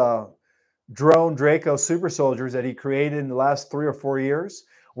Enki's drone Draco super soldiers that he created in the last 3 or 4 years.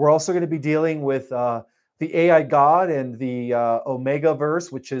 We're also going to be dealing with the AI God and the Omega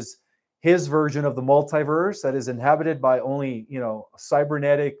verse, which is his version of the multiverse that is inhabited by only,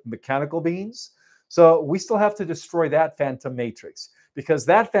 cybernetic mechanical beings. So we still have to destroy that phantom matrix, because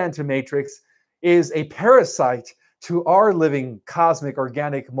that phantom matrix is a parasite to our living cosmic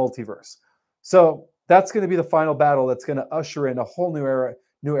organic multiverse. So that's going to be the final battle that's going to usher in a whole new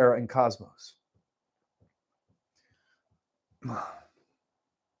era in cosmos.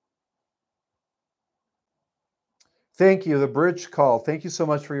 Thank you, the bridge call. Thank you so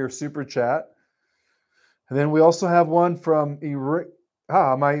much for your super chat. And then we also have one from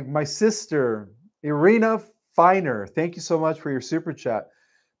my sister, Irina Feiner. Thank you so much for your super chat.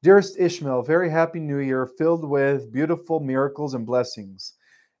 Dearest Ishmael, very happy new year filled with beautiful miracles and blessings.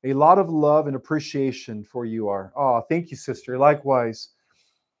 A lot of love and appreciation for you are. Oh, thank you, sister. Likewise.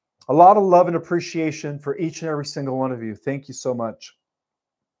 A lot of love and appreciation for each and every single one of you. Thank you so much.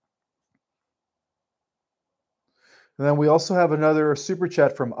 And then we also have another super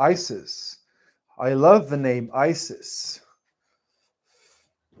chat from Isis. I love the name Isis.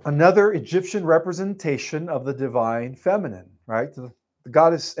 Another Egyptian representation of the divine feminine, right? The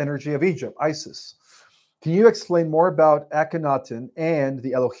goddess energy of Egypt, Isis. Can you explain more about Akhenaten and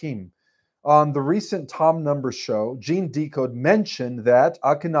the Elohim? On the recent Tom Numbers show, Gene Decode mentioned that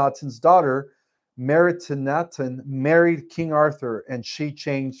Akhenaten's daughter, Meritaten, married King Arthur, and she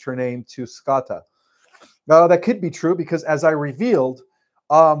changed her name to Skata. Now, that could be true because, as I revealed,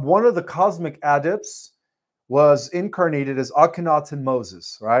 one of the cosmic adepts was incarnated as Akhenaten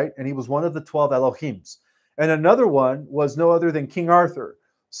Moses, right? And he was one of the 12 Elohims. And another one was no other than King Arthur.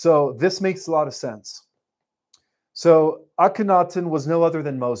 So this makes a lot of sense. So Akhenaten was no other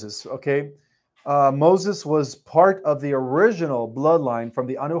than Moses, okay? Moses was part of the original bloodline from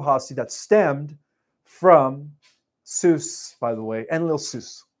the Anuhasi that stemmed from Zeus, by the way, Enlil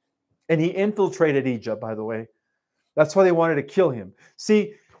Zeus. And he infiltrated Egypt, by the way. That's why they wanted to kill him.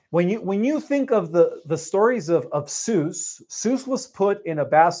 See, when you think of the stories of Zeus, Zeus was put in a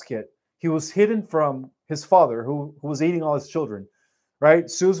basket. He was hidden from his father, who was eating all his children, right?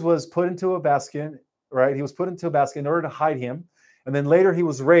 Zeus was put into a basket, right? He was put into a basket in order to hide him. And then later he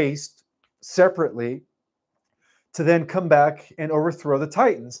was raised separately to then come back and overthrow the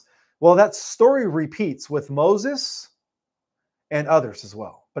Titans. Well, that story repeats with Moses and others as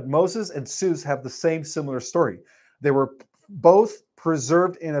well. But Moses and Zeus have the same similar story. They were both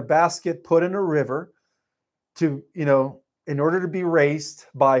preserved in a basket, put in a river to, in order to be raised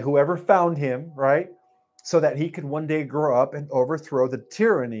by whoever found him, right? So that he could one day grow up and overthrow the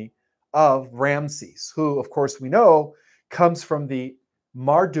tyranny of Ramses, who, of course, we know comes from the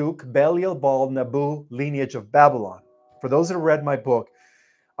Marduk, Belial, Baal, Nabu lineage of Babylon. For those that have read my book,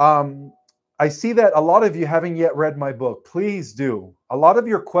 I see that a lot of you haven't yet read my book. Please do. A lot of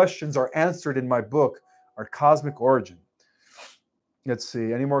your questions are answered in my book, Our Cosmic Origin. Let's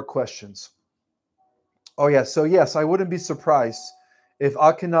see, any more questions? Oh, yeah. So, yes, I wouldn't be surprised if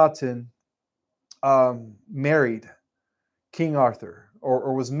Akhenaten married King Arthur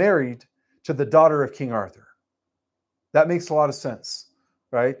or was married to the daughter of King Arthur. That makes a lot of sense,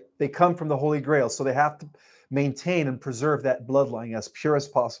 right? They come from the Holy Grail, so they have to maintain and preserve that bloodline as pure as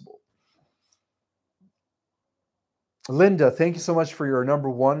possible. Linda, thank you so much for your number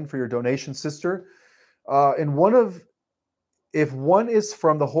one, for your donation, sister. If one is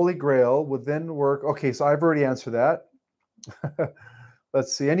from the Holy Grail, would then work. Okay, so I've already answered that.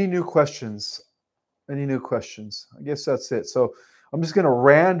 Let's see. Any new questions? Any new questions? I guess that's it. So I'm just going to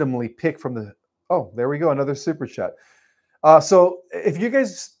randomly pick from the. Oh, there we go. Another super chat. So if you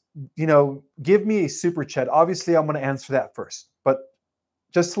guys, give me a super chat, obviously I'm going to answer that first. But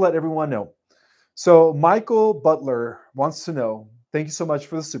just to let everyone know. So Michael Butler wants to know, thank you so much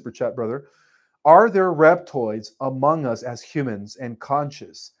for the super chat, brother. Are there reptoids among us as humans and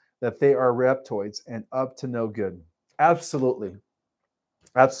conscious that they are reptoids and up to no good? Absolutely.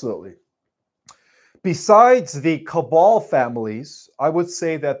 Absolutely. Besides the Cabal families, I would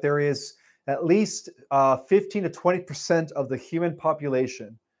say that there is at least 15 to 20% of the human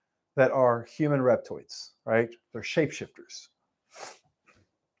population that are human reptoids, right? They're shapeshifters.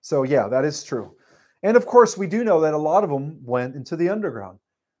 So yeah, that is true. And of course, we do know that a lot of them went into the underground,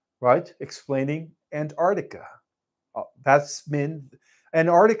 right? Explaining Antarctica.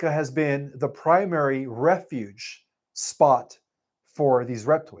 Antarctica has been the primary refuge spot for these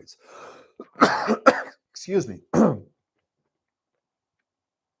reptoids. Excuse me.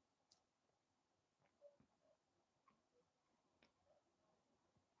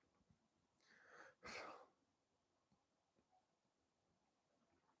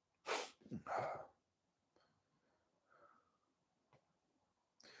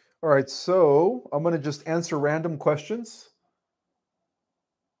 All right, so I'm going to just answer random questions.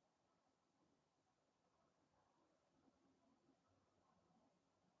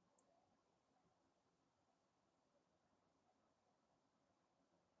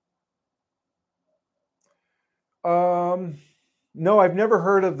 No, I've never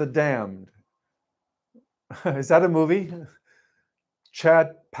heard of The Damned. Is that a movie?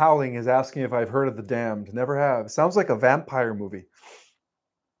 Chad Powling is asking if I've heard of The Damned. Never have. Sounds like a vampire movie.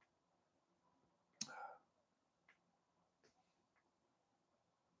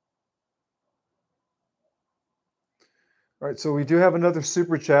 All right, so we do have another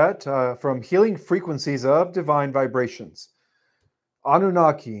super chat from Healing Frequencies of Divine Vibrations.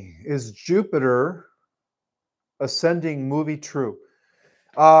 Anunnaki, is Jupiter Ascending movie true?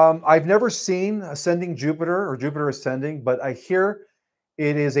 I've never seen Ascending Jupiter or Jupiter Ascending, but I hear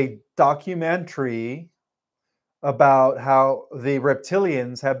it is a documentary about how the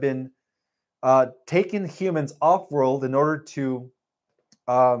reptilians have been taking humans off-world in order to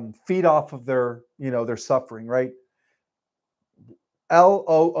feed off of their suffering, right?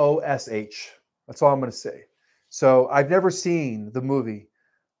 LOOSH. That's all I'm going to say. So I've never seen the movie,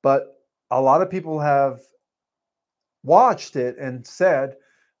 but a lot of people have watched it and said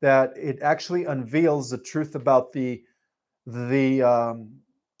that it actually unveils the truth about the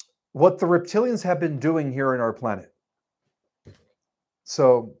what the reptilians have been doing here in our planet.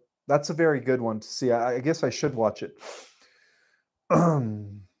 So that's a very good one to see. I guess I should watch it.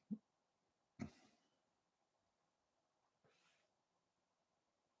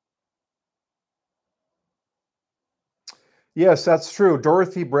 Yes, that's true.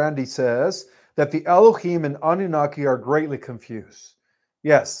 Dorothy Brandy says that the Elohim and Anunnaki are greatly confused.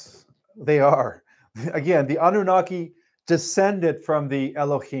 Yes, They are. Again, the Anunnaki descended from the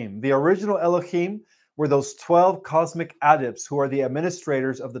Elohim. The original Elohim were those 12 cosmic adepts who are the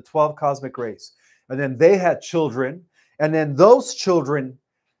administrators of the 12 cosmic rays. And then they had children, and then those children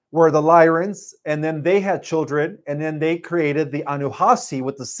were the Lyrans, and then they had children, and then they created the Anuhasi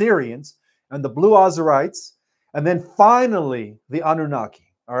with the Syrians and the Blue Ozerites, and then finally the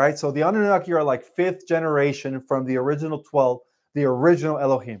Anunnaki. All right, so the Anunnaki are like 5th generation from the original 12, the original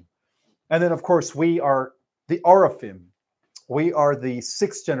Elohim. And then, of course, we are the Oraphim. We are the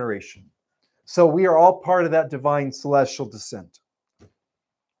 6th generation. So we are all part of that divine celestial descent.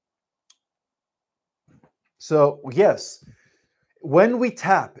 So, yes, when we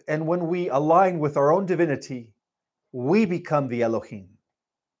tap and when we align with our own divinity, we become the Elohim.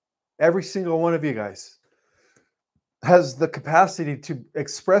 Every single one of you guys has the capacity to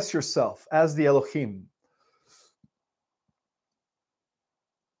express yourself as the Elohim.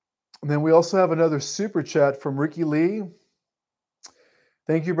 And then we also have another super chat from Ricky Lee.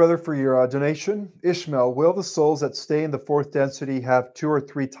 Thank you, brother, for your donation. Ishmael, will the souls that stay in the 4th density have 2 or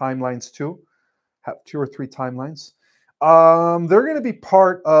 3 timelines too? Have 2 or 3 timelines? They're going to be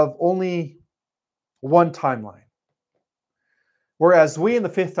part of only one timeline. Whereas we in the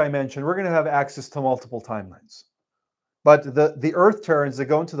 5th dimension, we're going to have access to multiple timelines. But the Earth Terrans that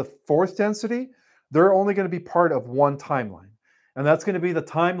go into the 4th density, they're only going to be part of one timeline. And that's going to be the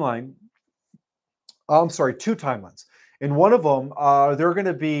timeline, 2 timelines. In one of them, they're going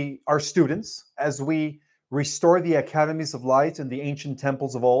to be our students as we restore the academies of light and the ancient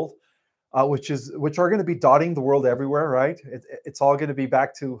temples of old, which are going to be dotting the world everywhere, right? It's all going to be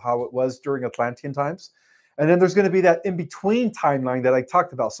back to how it was during Atlantean times. And then there's going to be that in-between timeline that I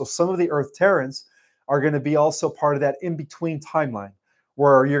talked about. So some of the Earth Terrans are going to be also part of that in-between timeline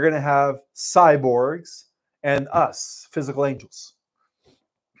where you're going to have cyborgs and us, physical angels.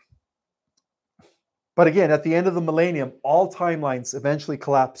 But again, at the end of the millennium, all timelines eventually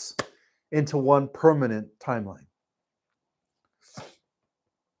collapse into one permanent timeline.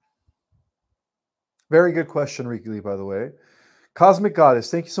 Very good question, Riki Lee, by the way. Cosmic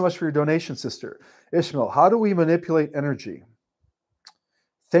Goddess, thank you so much for your donation, sister. Ishmael, how do we manipulate energy?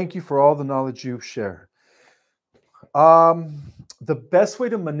 Thank you for all the knowledge you share. The best way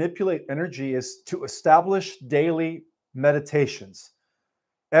to manipulate energy is to establish daily meditations.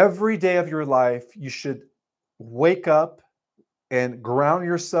 Every day of your life, you should wake up and ground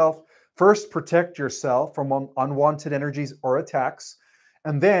yourself. First, protect yourself from unwanted energies or attacks,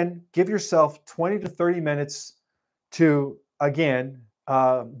 and then give yourself 20 to 30 minutes to, again,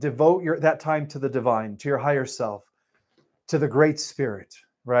 devote that time to the divine, to your higher self, to the Great Spirit,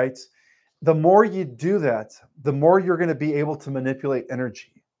 right? The more you do that, the more you're going to be able to manipulate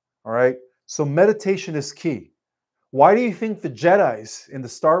energy, all right? So meditation is key. Why do you think the Jedis in the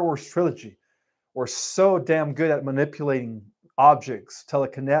Star Wars trilogy were so damn good at manipulating objects,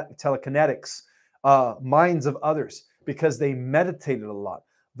 telekinetics, minds of others? Because they meditated a lot.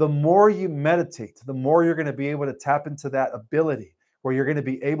 The more you meditate, the more you're going to be able to tap into that ability where you're going to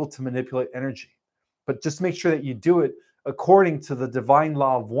be able to manipulate energy. But just make sure that you do it according to the divine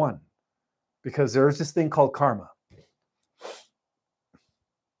law of one, because there's this thing called karma.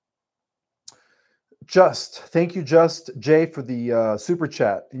 Thank you, Jay, for the super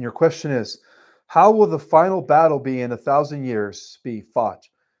chat. And your question is, how will the final battle be in 1,000 years be fought?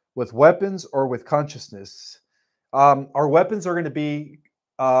 With weapons or with consciousness? Our weapons are going to be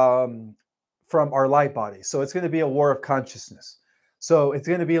from our light body. So it's going to be a war of consciousness. So it's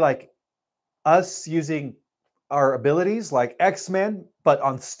going to be like us using our abilities like X-Men, but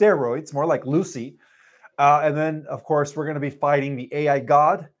on steroids, more like Lucy. And then, of course, we're going to be fighting the AI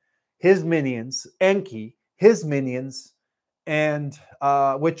God, his minions, Enki, his minions, and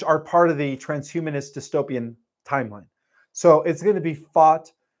which are part of the transhumanist dystopian timeline. So it's going to be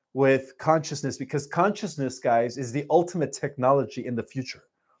fought with consciousness, because consciousness, guys, is the ultimate technology in the future.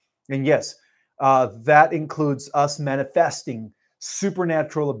 And yes, that includes us manifesting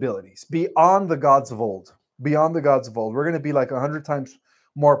supernatural abilities beyond the gods of old. Beyond the gods of old. We're going to be like 100 times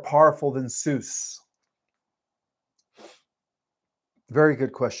more powerful than Zeus. Very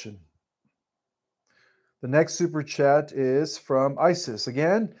good question. The next super chat is from Isis.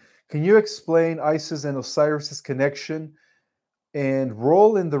 Again, can you explain Isis and Osiris's connection and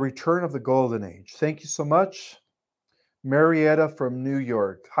role in the return of the Golden Age? Thank you so much. Marietta from New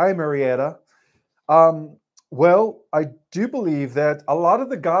York. Hi, Marietta. Well, I do believe that a lot of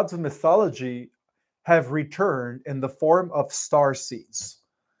the gods of mythology have returned in the form of star seeds.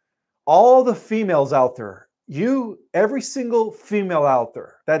 All the females out there, every single female out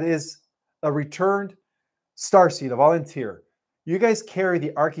there that is a returned starseed, a volunteer, You guys carry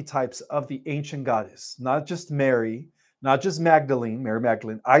the archetypes of the ancient goddess, not just Mary, not just Magdalene, Mary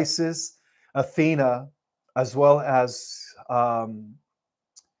Magdalene, Isis, Athena, as well as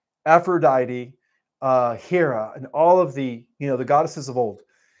Aphrodite, Hera, and all of the, the goddesses of old.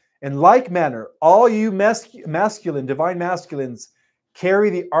 In like manner, all you masculine, divine masculines carry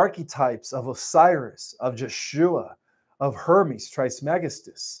the archetypes of Osiris, of Jeshua, of Hermes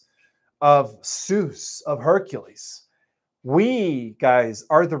Trismegistus, of Zeus, of Hercules. We, guys,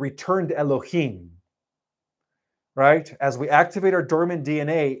 are the returned Elohim, right? As we activate our dormant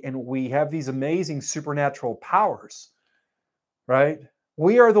DNA and we have these amazing supernatural powers, right?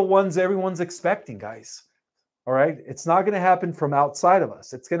 We are the ones everyone's expecting, guys. All right? It's not going to happen from outside of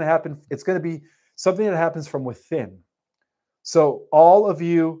us. It's going to be something that happens from within. So all of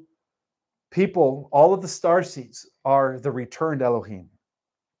you people, all of the starseeds are the returned Elohim.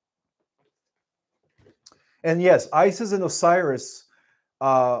 And yes, Isis and Osiris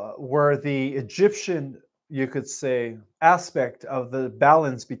were the Egyptian, you could say, aspect of the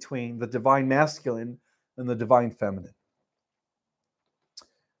balance between the divine masculine and the divine feminine.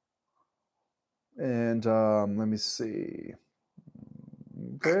 And let me see.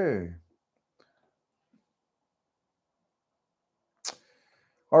 Okay.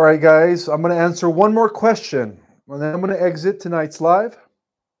 All right, guys, I'm going to answer one more question, and then I'm going to exit tonight's live.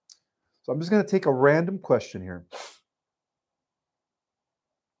 So I'm just going to take a random question here.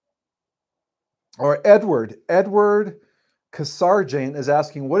 All right, Edward Kasarjane is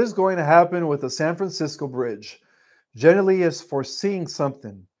asking, what is going to happen with the San Francisco Bridge? Generally is foreseeing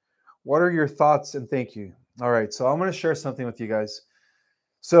something. What are your thoughts? And thank you. All right, so I'm going to share something with you guys.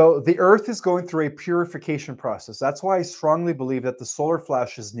 So the Earth is going through a purification process. That's why I strongly believe that the solar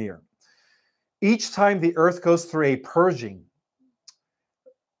flash is near. Each time the Earth goes through a purging,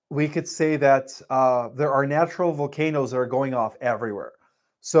 we could say that there are natural volcanoes that are going off everywhere.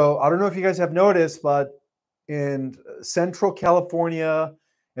 So I don't know if you guys have noticed, but in Central California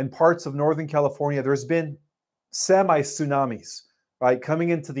and parts of Northern California, there's been semi-tsunamis, right, coming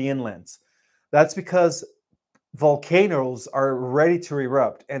into the inlands. That's because volcanoes are ready to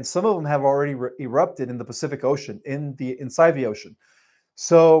erupt, and some of them have already erupted in the Pacific Ocean, inside the ocean.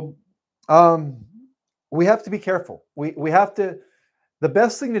 So we have to be careful. We have to. The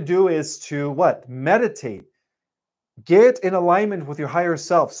best thing to do is to what? Meditate. Get in alignment with your higher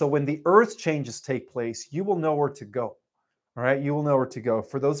self. So when the earth changes take place, you will know where to go. All right, you will know where to go.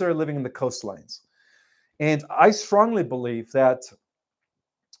 For those that are living in the coastlines, and I strongly believe that.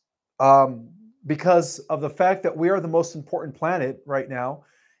 Because of the fact that we are the most important planet right now,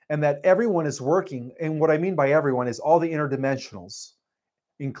 and that everyone is working, and what I mean by everyone is all the interdimensionals,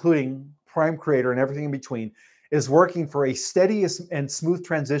 including Prime Creator and everything in between, is working for a steady and smooth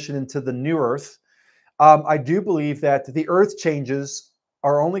transition into the new Earth. I do believe that the Earth changes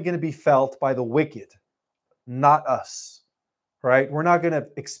are only going to be felt by the wicked, not us, right? We're not going to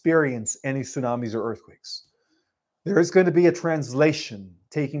experience any tsunamis or earthquakes. There is going to be a translation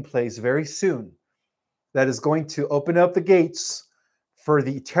taking place very soon that is going to open up the gates for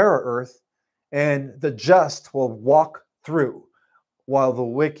the Terra Earth, and the just will walk through while the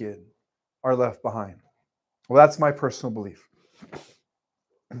wicked are left behind. Well, that's my personal belief.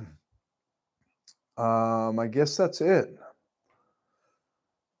 I guess that's it.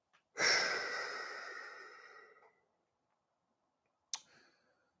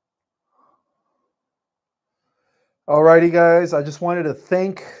 Alrighty, guys. I just wanted to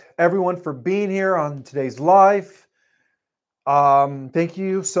thank everyone for being here on today's live. Thank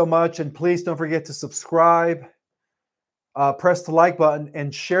you so much, and please don't forget to subscribe, press the like button,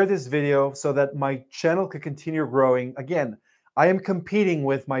 and share this video so that my channel can continue growing. Again, I am competing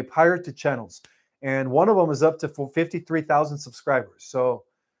with my pirate channels, and one of them is up to 53,000 subscribers. So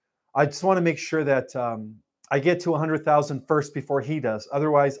I just want to make sure that I get to 100,000 first before he does.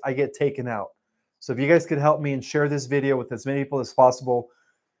 Otherwise, I get taken out. So if you guys could help me and share this video with as many people as possible,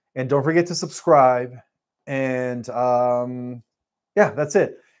 and don't forget to subscribe. And yeah, that's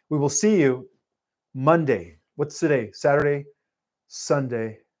it. We will see you Monday. What's today? Saturday,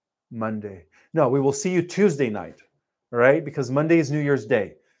 Sunday, Monday. No, we will see you Tuesday night, all right? Because Monday is New Year's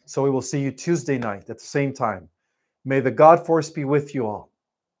Day. So we will see you Tuesday night at the same time. May the God force be with you all.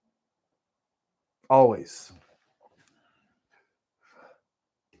 Always.